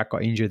before Jack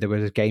got injured, there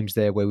were games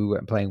there where we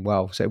weren't playing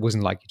well. So it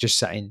wasn't like just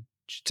sat in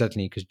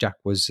suddenly because Jack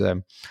was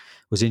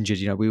injured.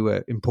 We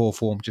were in poor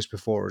form just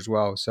before as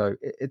well. So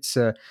it's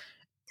there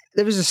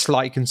is a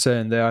slight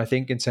concern there, I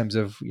think, in terms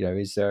of,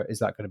 is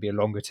that going to be a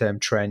longer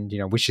term trend?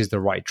 Which is the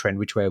right trend?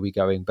 Which way are we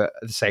going? But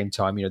at the same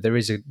time, there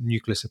is a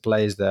nucleus of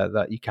players there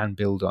that you can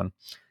build on.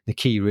 The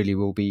key really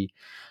will be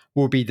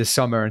the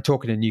summer. And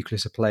talking to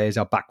nucleus of players,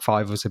 our back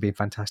five has been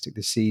fantastic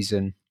this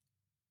season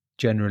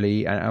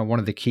generally, and one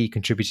of the key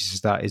contributors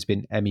to that has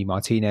been Emi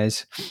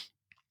Martinez.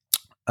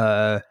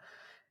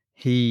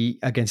 He,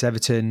 against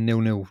Everton,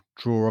 0-0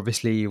 draw,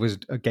 obviously it was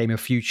a game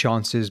of few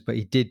chances, but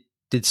he did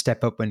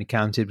step up when he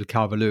counted with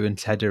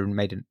Calvert-Lewin's header and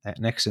made an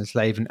excellent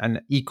save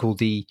and equaled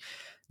the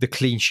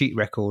clean sheet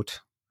record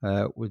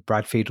with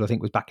Brad Fiedel. I think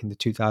it was back in the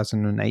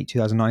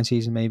 2008-2009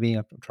 season, maybe.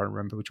 I'm trying to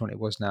remember which one it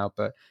was now,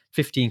 but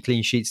 15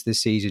 clean sheets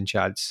this season,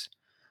 Chads.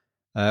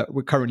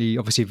 We're currently,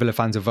 obviously, Villa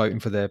fans are voting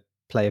for the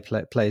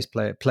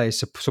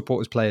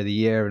supporters player of the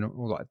year and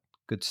all that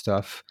good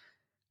stuff.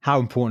 How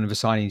important of a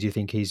signing do you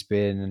think he's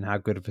been, and how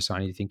good of a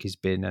signing do you think he's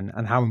been,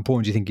 and how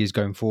important do you think he's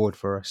going forward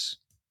for us?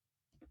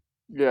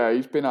 Yeah,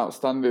 he's been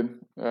outstanding.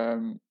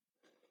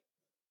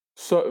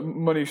 So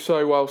money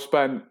so well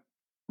spent.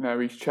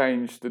 He's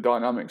changed the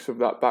dynamics of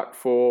that back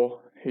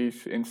four.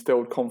 He's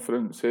instilled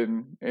confidence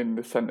in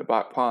the centre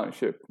back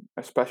partnership,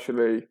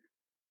 especially.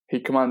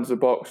 He commands the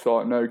box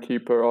like no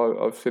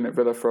keeper I've seen at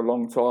Villa for a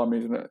long time.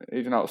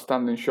 He's an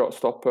outstanding shot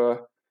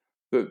stopper.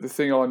 The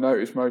thing I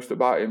notice most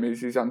about him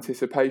is his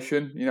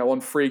anticipation. On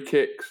free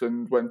kicks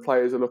and when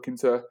players are looking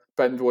to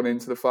bend one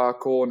into the far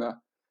corner,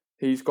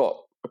 he's got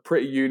a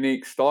pretty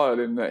unique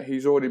style in that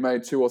he's already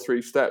made 2 or 3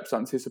 steps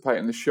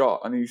anticipating the shot,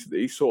 and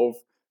he sort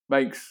of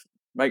makes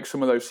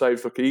some of those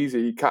saves look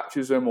easy. He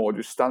catches them or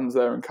just stands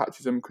there and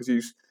catches them because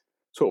he's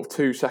sort of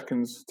 2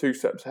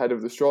 steps ahead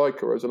of the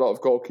striker, whereas a lot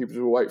of goalkeepers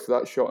will wait for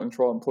that shot and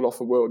try and pull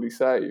off a worldly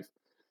save.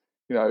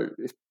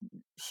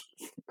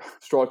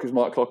 Strikers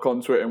might clock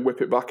onto it and whip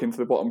it back into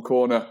the bottom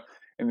corner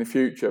in the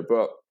future.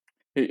 But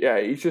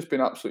he's just been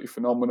absolutely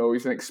phenomenal.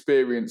 He's an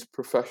experienced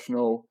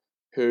professional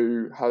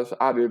who has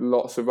added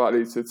lots of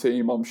value to the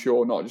team, I'm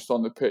sure, not just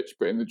on the pitch,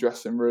 but in the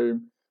dressing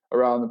room,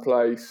 around the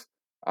place.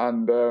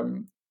 And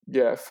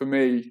for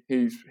me,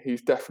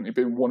 he's definitely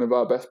been one of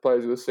our best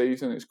players of the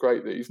season. It's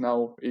great that he's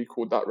now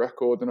equalled that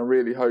record, and I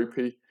really hope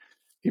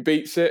he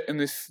beats it in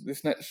this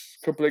next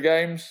couple of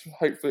games,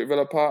 hopefully at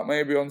Villa Park,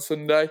 maybe on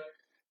Sunday.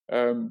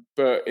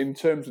 But in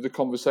terms of the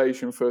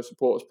conversation for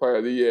Supporters Player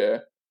of the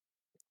Year,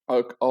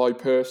 I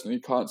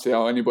personally can't see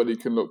how anybody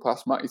can look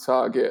past Matty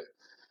Targett.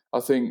 I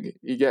think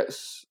he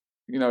gets,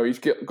 he's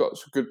got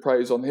some good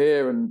praise on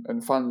here,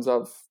 and fans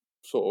have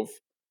sort of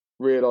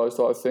realised,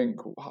 I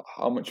think,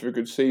 how much of a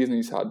good season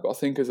he's had. But I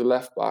think as a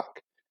left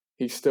back,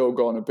 he's still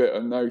gone a bit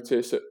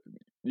unnoticed.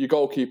 Your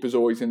goalkeeper's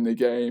always in the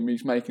game.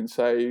 He's making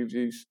saves.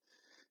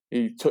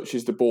 He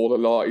touches the ball a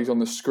lot. He's on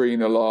the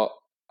screen a lot,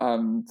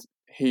 and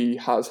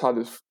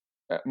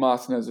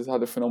Martinez has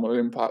had a phenomenal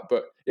impact.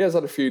 But he has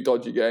had a few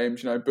dodgy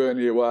games,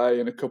 Burnley away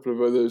and a couple of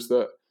others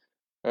that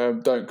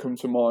don't come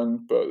to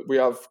mind. But we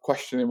have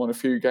questioned him on a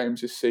few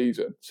games this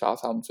season,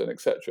 Southampton,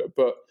 etc.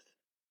 But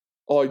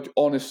I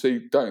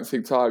honestly don't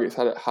think Target's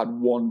had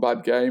one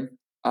bad game,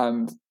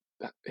 and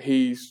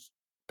he's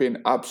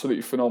been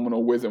absolutely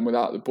phenomenal with and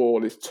without the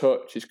ball. His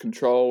touch, his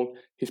control,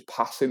 his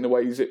passing, the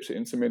way he zips it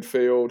into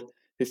midfield,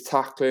 his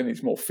tackling,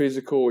 he's more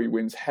physical, he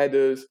wins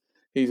headers,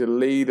 he's a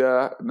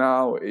leader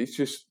now. It's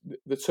just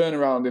the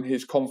turnaround in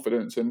his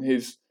confidence and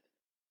his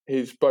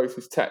both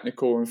his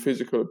technical and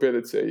physical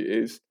ability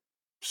is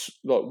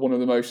like one of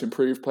the most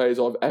improved players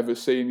I've ever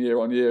seen year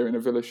on year in a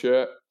Villa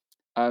shirt.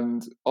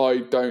 And I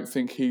don't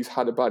think he's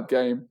had a bad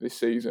game this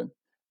season.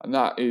 And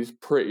that is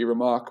pretty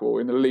remarkable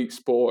in elite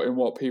sport, in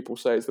what people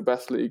say is the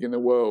best league in the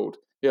world.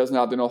 He hasn't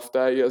had an off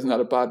day. He hasn't had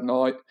a bad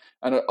night.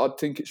 And I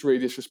think it's really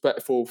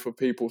disrespectful for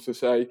people to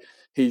say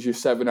he's your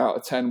 7 out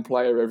of 10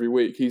 player every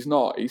week. He's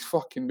not. He's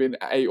fucking been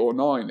 8 or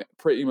 9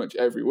 pretty much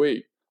every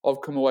week.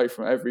 I've come away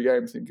from every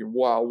game thinking,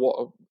 wow, what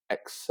an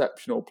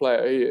exceptional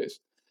player he is.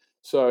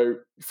 So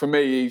for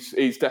me,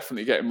 he's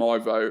definitely getting my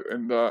vote,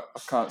 and I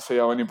can't see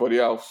how anybody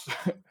else.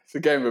 It's a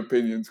game of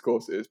opinions, of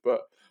course it is,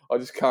 but I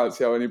just can't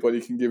see how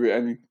anybody can give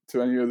it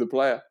to any other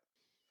player.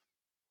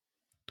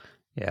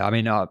 Yeah, I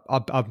mean, I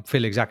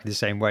feel exactly the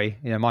same way.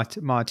 You know,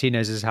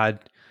 Martinez he's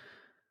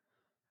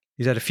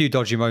had a few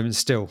dodgy moments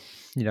still.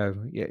 You know,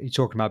 you're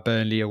talking about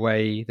Burnley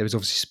away. There was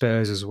obviously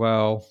Spurs as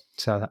well.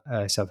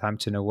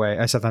 Southampton away.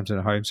 Southampton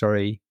at home.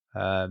 Sorry.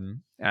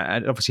 And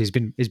obviously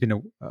he's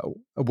been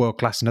a world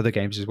class in other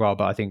games as well.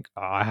 But I think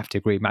I have to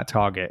agree, Matt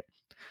Targett,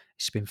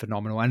 he's been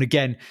phenomenal. And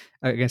again,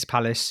 against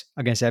Palace,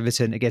 against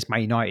Everton, against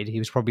Man United, he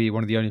was probably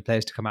one of the only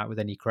players to come out with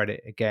any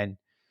credit again.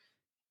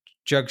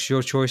 Jugs,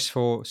 your choice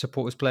for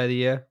supporters player of the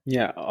year?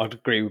 Yeah, I'd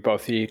agree with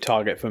both of you.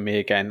 Target for me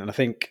again. And I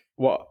think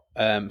what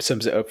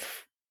sums it up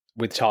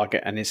with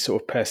Target and his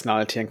sort of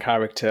personality and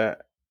character,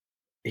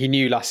 he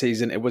knew last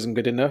season it wasn't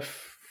good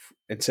enough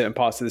in certain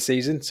parts of the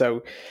season.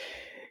 So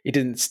he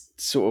didn't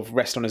sort of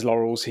rest on his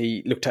laurels.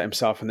 He looked at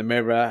himself in the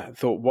mirror,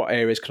 thought, what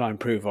areas can I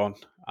improve on?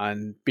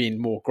 And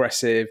being more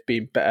aggressive,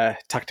 being better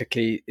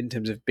tactically in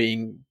terms of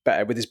being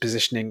better with his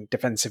positioning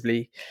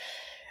defensively.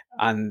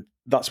 And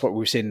that's what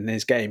we've seen in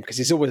his game, because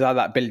he's always had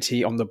that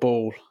ability on the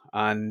ball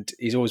and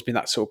he's always been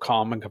that sort of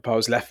calm and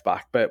composed left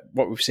back. But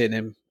what we've seen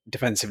him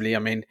defensively, I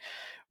mean,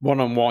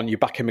 one-on-one, you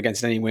back him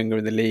against any winger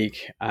in the league,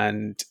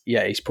 and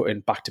yeah, he's put in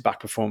back-to-back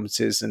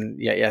performances,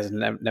 and yeah, he has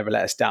never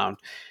let us down.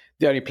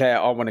 The only player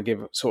I want to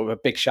give sort of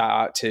a big shout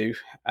out to,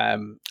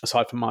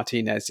 aside from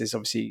Martinez, is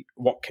obviously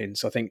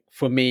Watkins. I think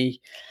for me,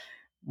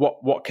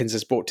 what Watkins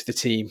has brought to the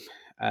team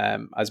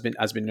has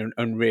been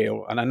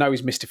unreal. And I know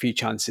he's missed a few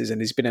chances and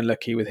he's been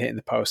unlucky with hitting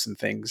the post and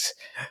things,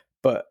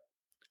 but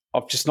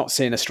I've just not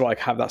seen a strike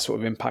have that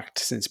sort of impact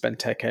since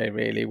Benteke,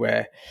 really,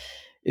 where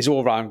his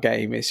all-round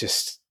game is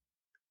just,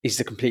 he's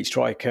the complete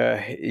striker.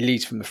 He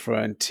leads from the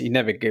front. He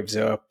never gives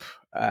up.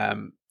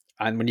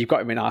 And when you've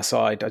got him in our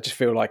side, I just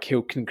feel like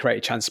he can create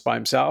a chance by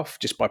himself,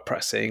 just by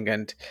pressing,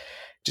 and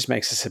just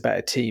makes us a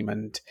better team.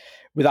 And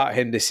without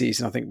him this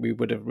season, I think we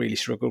would have really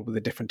struggled with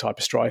a different type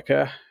of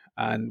striker.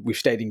 And we've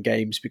stayed in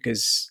games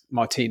because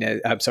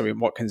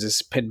Watkins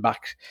has pinned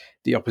back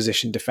the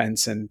opposition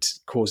defence and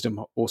caused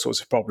them all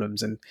sorts of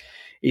problems. And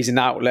he's an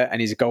outlet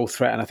and he's a goal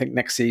threat. And I think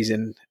next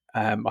season,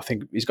 I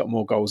think he's got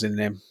more goals in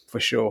him for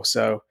sure.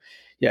 So,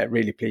 yeah,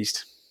 really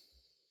pleased.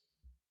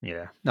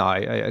 Yeah, no, I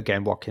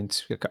again,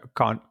 Watkins,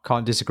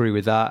 can't disagree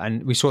with that.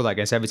 And we saw that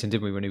against Everton,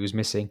 didn't we, when he was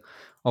missing?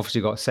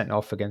 Obviously got sent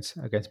off against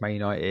Man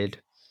United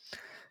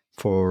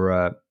for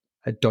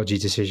a dodgy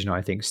decision,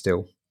 I think,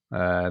 still.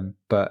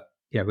 But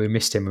yeah, we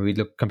missed him and we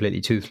looked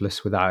completely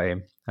toothless without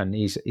him. And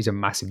he's a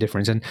massive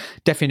difference. And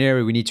definitely an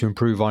area we need to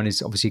improve on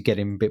is obviously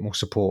getting a bit more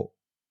support,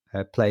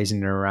 players in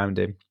and around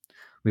him.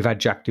 We've had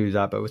Jack do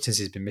that, but since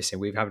he's been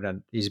missing,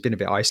 he's been a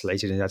bit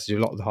isolated and had to do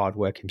a lot of the hard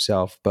work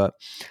himself. But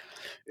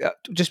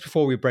just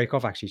before we break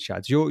off, actually,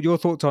 Chad, your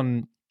thoughts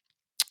on,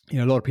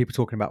 a lot of people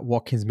talking about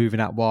Watkins moving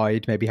out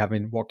wide, maybe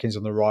having Watkins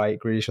on the right,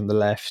 Grealish on the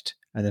left,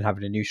 and then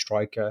having a new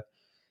striker.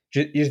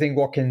 Do you think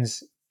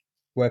Watkins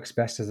works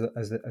best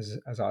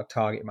as our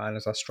target man,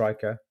 as our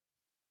striker?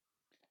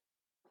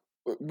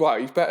 Well,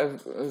 he's better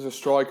as a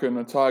striker and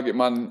a target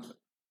man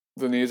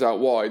than he is out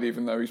wide,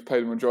 even though he's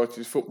played the majority of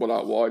his football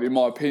out wide, in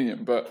my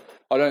opinion. But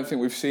I don't think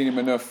we've seen him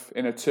enough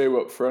in a 2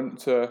 up front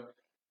to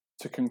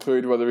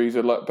conclude whether he's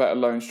a better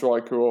lone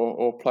striker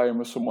or playing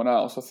with someone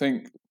else. I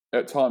think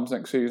at times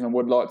next season I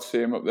would like to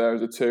see him up there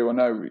as a 2. I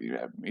know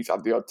he's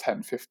had the odd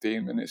 10,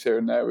 15 minutes here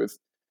and there with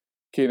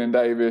Keenan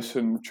Davis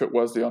and Chuck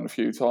Wesley on a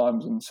few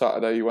times, and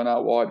Saturday he went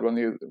out wide when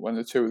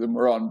the 2 of them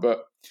were on.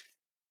 But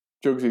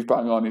Jugsy's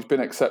bang on. He's been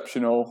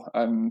exceptional,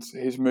 and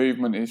his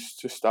movement is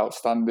just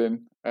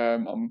outstanding.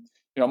 I'm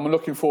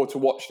looking forward to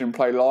watching him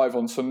play live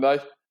on Sunday,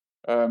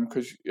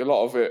 because a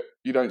lot of it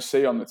you don't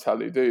see on the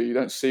telly, do you? You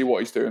don't see what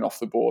he's doing off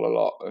the ball a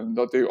lot, and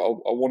I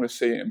want to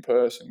see it in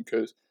person,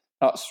 because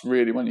that's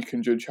really when you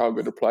can judge how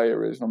good a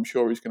player is. And I'm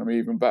sure he's going to be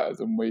even better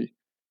than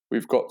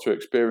we've got to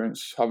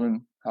experience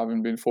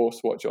having been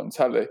forced to watch it on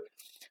telly.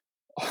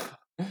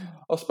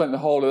 I spent the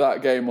whole of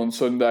that game on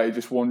Sunday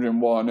just wondering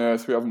why on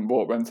earth we haven't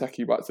brought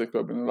Benteke back to the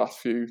club in the last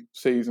few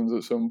seasons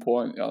at some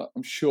point.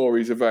 I'm sure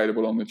he's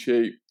available on the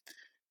cheap.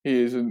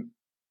 He isn't.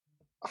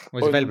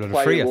 Well, he's available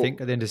on free, I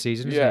think, at the end of the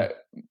season, isn't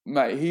he?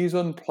 Mate, he's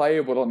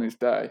unplayable on his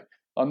day.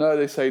 I know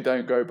they say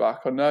don't go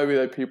back. I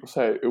know people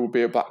say it will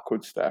be a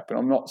backward step, and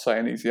I'm not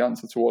saying he's the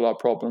answer to all our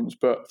problems,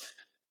 but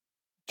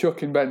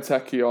chucking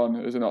Benteke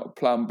on as a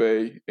plan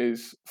B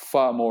is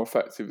far more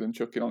effective than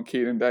chucking on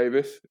Keenan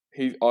Davis.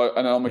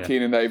 I'm a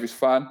Keenan Davis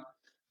fan.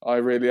 I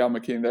really am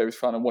a Keenan Davis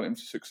fan. I want him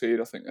to succeed,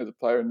 I think, as a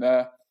player in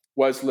there.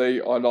 Wesley,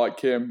 I like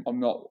him. I'm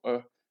not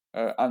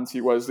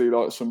anti-Wesley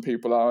like some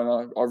people are,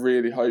 and I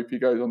really hope he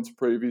goes on to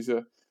prove he's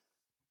a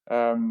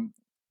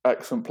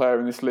Excellent player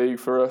in this league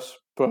for us.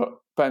 But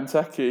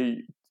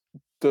Benteke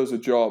does a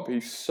job.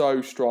 He's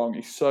so strong.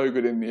 He's so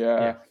good in the air.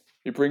 Yeah.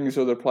 He brings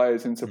other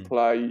players into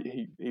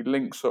play. He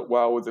links up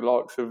well with the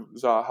likes of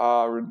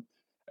Zaha and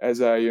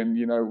Eze, and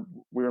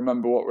we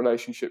remember what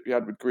relationship he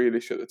had with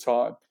Grealish at the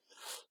time.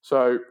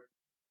 So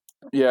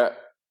yeah,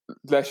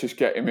 let's just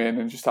get him in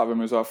and just have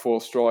him as our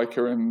fourth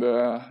striker and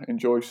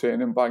enjoy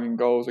seeing him banging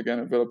goals again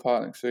at Villa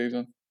Park next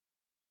season.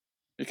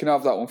 You can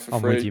have that one for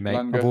I'm free, with you, mate.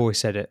 Langer. I've always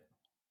said it.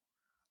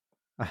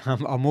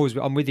 I'm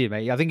with you,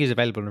 mate. I think he's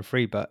available and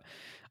free, but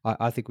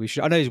I think we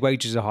should. I know his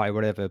wages are high,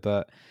 whatever,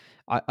 but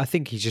I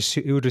think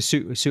he would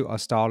suit our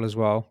style as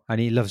well. And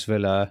he loves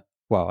Villa.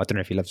 Well, I don't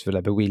know if he loves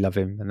Villa, but we love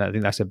him, and I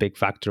think that's a big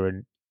factor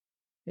in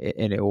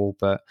it all.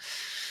 But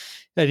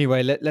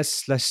anyway,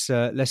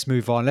 let's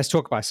move on. Let's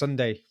talk about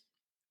Sunday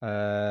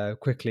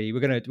quickly. We're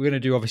gonna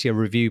do obviously a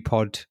review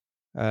pod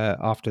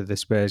after the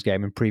Spurs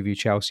game and preview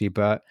Chelsea,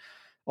 but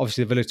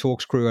obviously the Villa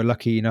Talks crew are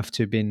lucky enough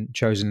to have been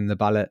chosen in the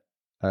ballot.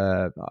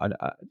 I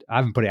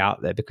haven't put it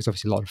out there because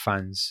obviously a lot of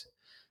fans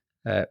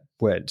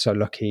weren't so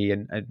lucky,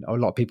 and a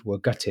lot of people were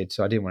gutted.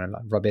 So I didn't want to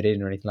rub it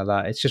in or anything like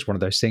that. It's just one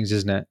of those things,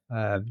 isn't it?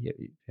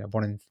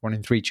 1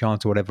 in 3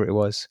 chance or whatever it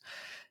was.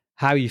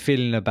 How are you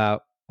feeling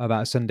about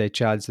Sunday,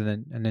 Chads,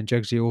 and then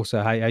Jugsy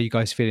also? How are you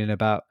guys feeling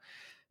about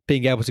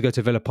being able to go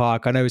to Villa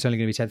Park? I know it's only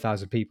going to be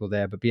 10,000 people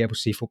there, but be able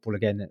to see football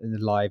again in the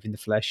live, in the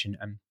flesh,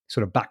 and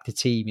sort of back the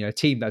team. A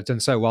team that's done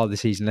so well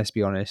this season. Let's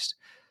be honest.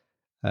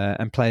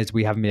 And players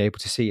we haven't been able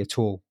to see at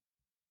all.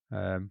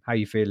 How are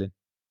you feeling?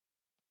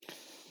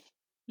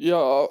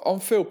 Yeah, I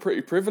feel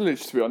pretty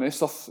privileged, to be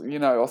honest.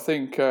 I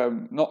think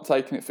not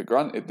taking it for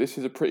granted, this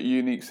is a pretty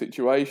unique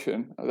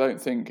situation. I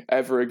don't think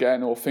ever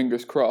again, or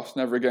fingers crossed,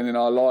 never again in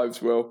our lives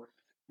will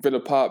Villa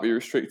Park be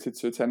restricted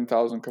to a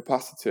 10,000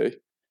 capacity.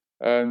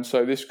 And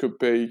so this could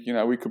be,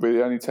 we could be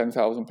the only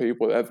 10,000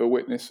 people that ever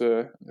witness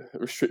a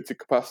restricted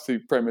capacity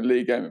Premier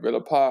League game at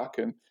Villa Park.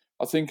 And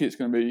I think it's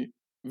going to be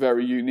a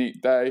very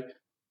unique day.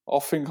 I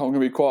think I'm going to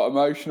be quite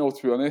emotional,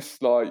 to be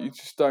honest. Like, you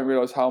just don't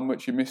realise how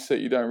much you miss it.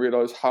 You don't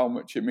realise how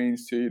much it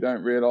means to you. You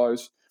don't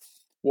realise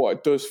what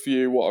it does for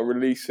you, what a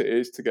release it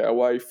is to get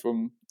away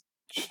from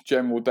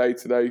general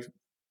day-to-day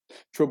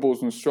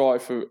troubles and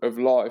strife of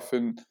life.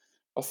 And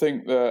I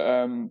think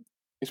that,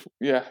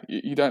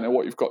 you don't know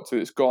what you've got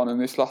till it's gone.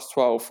 And this last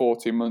 12,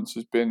 14 months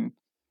has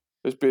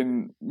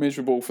been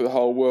miserable for the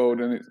whole world.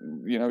 And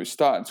it's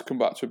starting to come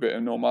back to a bit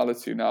of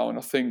normality now. And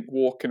I think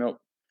walking up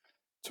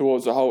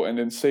towards the Holt End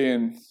and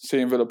seeing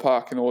Villa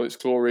Park in all its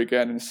glory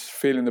again, and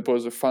feeling the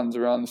buzz of fans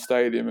around the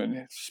stadium,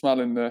 and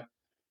smelling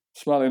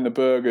the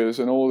burgers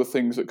and all the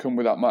things that come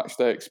with that match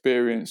day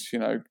experience,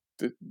 the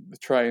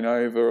train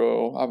over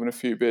or having a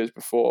few beers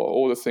before,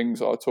 all the things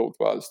that I talked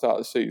about at the start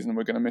of the season and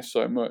we're going to miss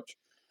so much.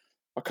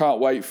 I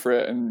can't wait for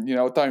it, and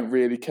I don't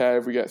really care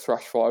if we get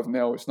thrashed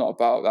 5-0. It's not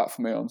about that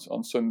for me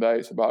on Sunday.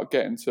 It's about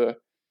getting to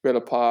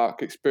Villa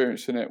Park,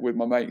 experiencing it with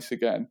my mates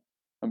again,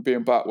 and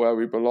being back where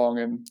we belong.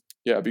 And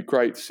yeah, it'd be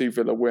great to see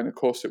Villa win. Of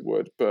course it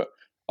would, but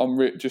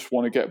just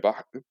want to get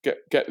back,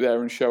 get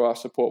there, and show our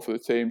support for the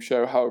team,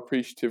 show how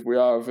appreciative we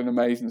are of an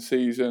amazing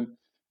season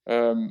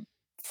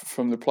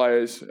from the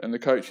players and the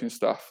coaching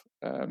staff.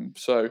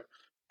 So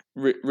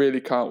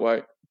really can't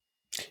wait.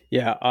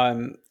 Yeah,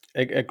 I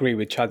agree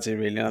with Chadsy,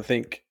 really. And I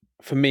think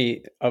for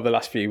me, over the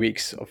last few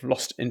weeks, I've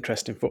lost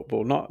interest in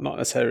football, not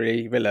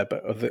necessarily Villa,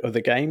 but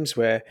other games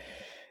where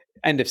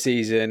end of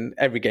season,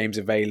 every game's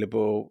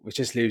available, which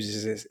just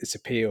loses its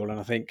appeal. And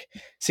I think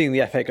seeing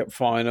the FA Cup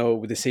final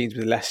with the scenes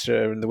with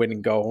Leicester and the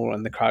winning goal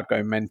and the crowd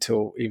going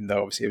mental, even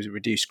though obviously it was a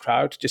reduced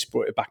crowd, just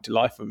brought it back to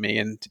life for me.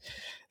 And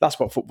that's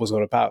what football's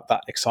all about,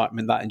 that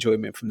excitement, that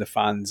enjoyment from the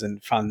fans,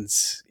 and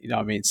fans,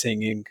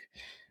 singing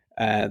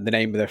the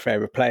name of their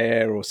favourite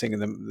player or singing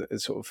the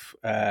sort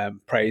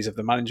of praise of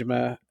the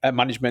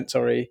management.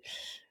 Sorry.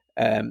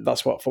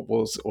 That's what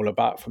football's all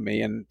about for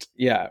me. And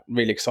yeah,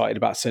 really excited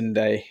about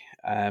Sunday.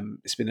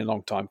 It's been a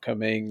long time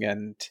coming,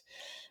 and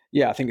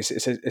yeah, I think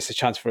it's a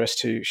chance for us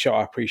to show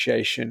our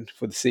appreciation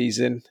for the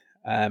season,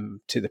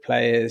 to the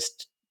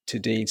players, to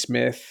Dean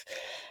Smith,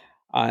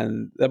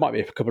 and there might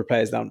be a couple of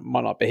players that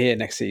might not be here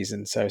next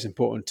season, so it's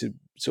important to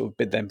sort of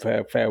bid them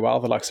farewell.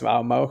 The likes of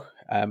Almo,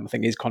 I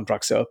think his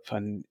contract's up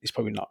and he's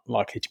probably not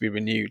likely to be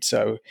renewed,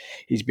 so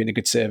he's been a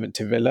good servant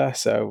to Villa.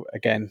 So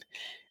again,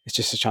 it's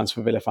just a chance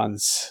for Villa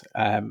fans,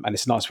 and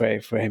it's a nice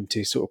way for him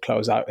to sort of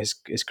close out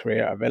his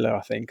career at Villa,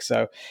 I think.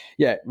 So,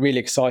 yeah, really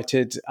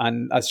excited.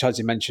 And as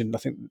Chelsea mentioned, I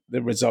think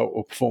the result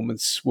or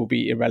performance will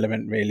be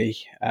irrelevant, really.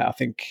 I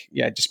think,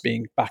 yeah, just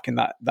being back in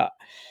that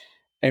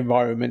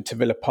environment to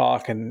Villa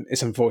Park, and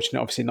it's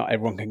unfortunate, obviously, not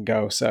everyone can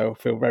go. So,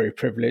 I feel very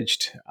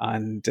privileged,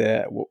 and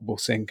we'll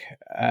sing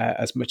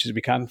as much as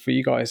we can for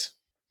you guys.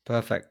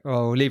 Perfect.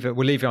 Well, we'll leave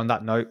it on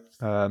that note.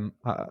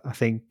 I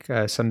think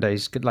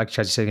Sunday's, like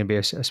Chaz said, going to be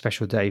a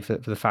special day for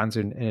the fans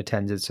in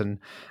attendance, and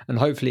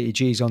hopefully it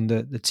G's on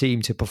the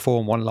team to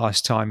perform one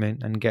last time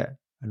and get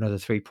another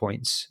 3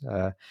 points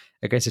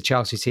against a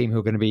Chelsea team who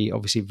are going to be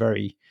obviously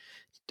very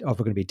are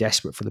going to be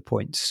desperate for the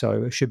points.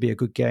 So it should be a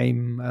good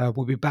game.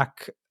 We'll be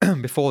back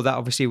before that,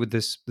 obviously, with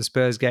the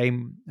Spurs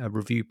game, a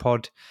review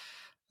pod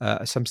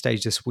at some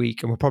stage this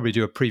week. And we'll probably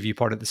do a preview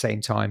pod at the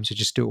same time. So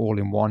just do it all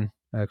in one,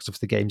 because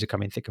the games are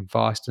coming thick and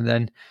fast. And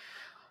then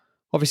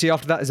obviously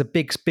after that is a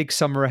big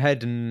summer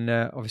ahead. And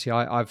obviously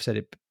I've said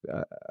it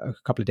a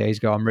couple of days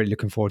ago, I'm really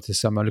looking forward to the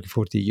summer. I'm looking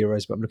forward to the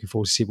Euros, but I'm looking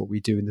forward to see what we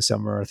do in the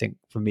summer. I think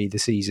for me, the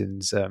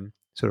season's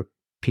sort of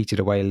petered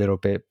away a little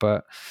bit,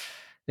 but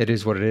it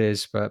is what it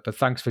is. But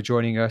thanks for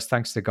joining us.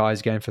 Thanks to the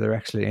guys again for their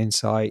excellent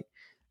insight.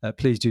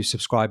 Please do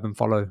subscribe and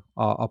follow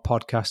our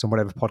podcast on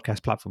whatever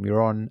podcast platform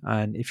you're on.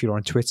 And if you're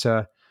on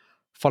Twitter,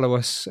 follow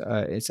us.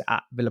 It's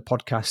at Villa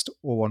Podcast,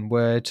 all one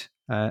word.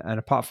 And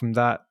apart from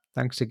that,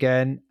 thanks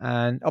again,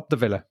 and up the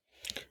Villa.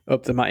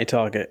 Up the Matty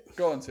target.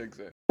 Go on,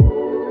 Tigsy.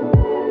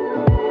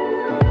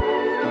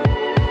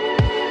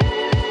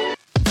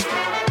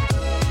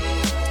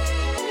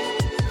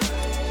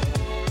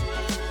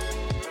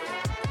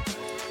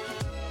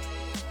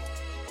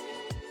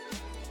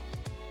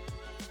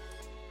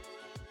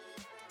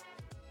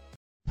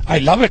 I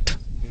love it.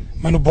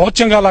 ਮੈਨੂੰ ਬਹੁਤ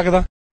ਚੰਗਾ ਲੱਗਦਾ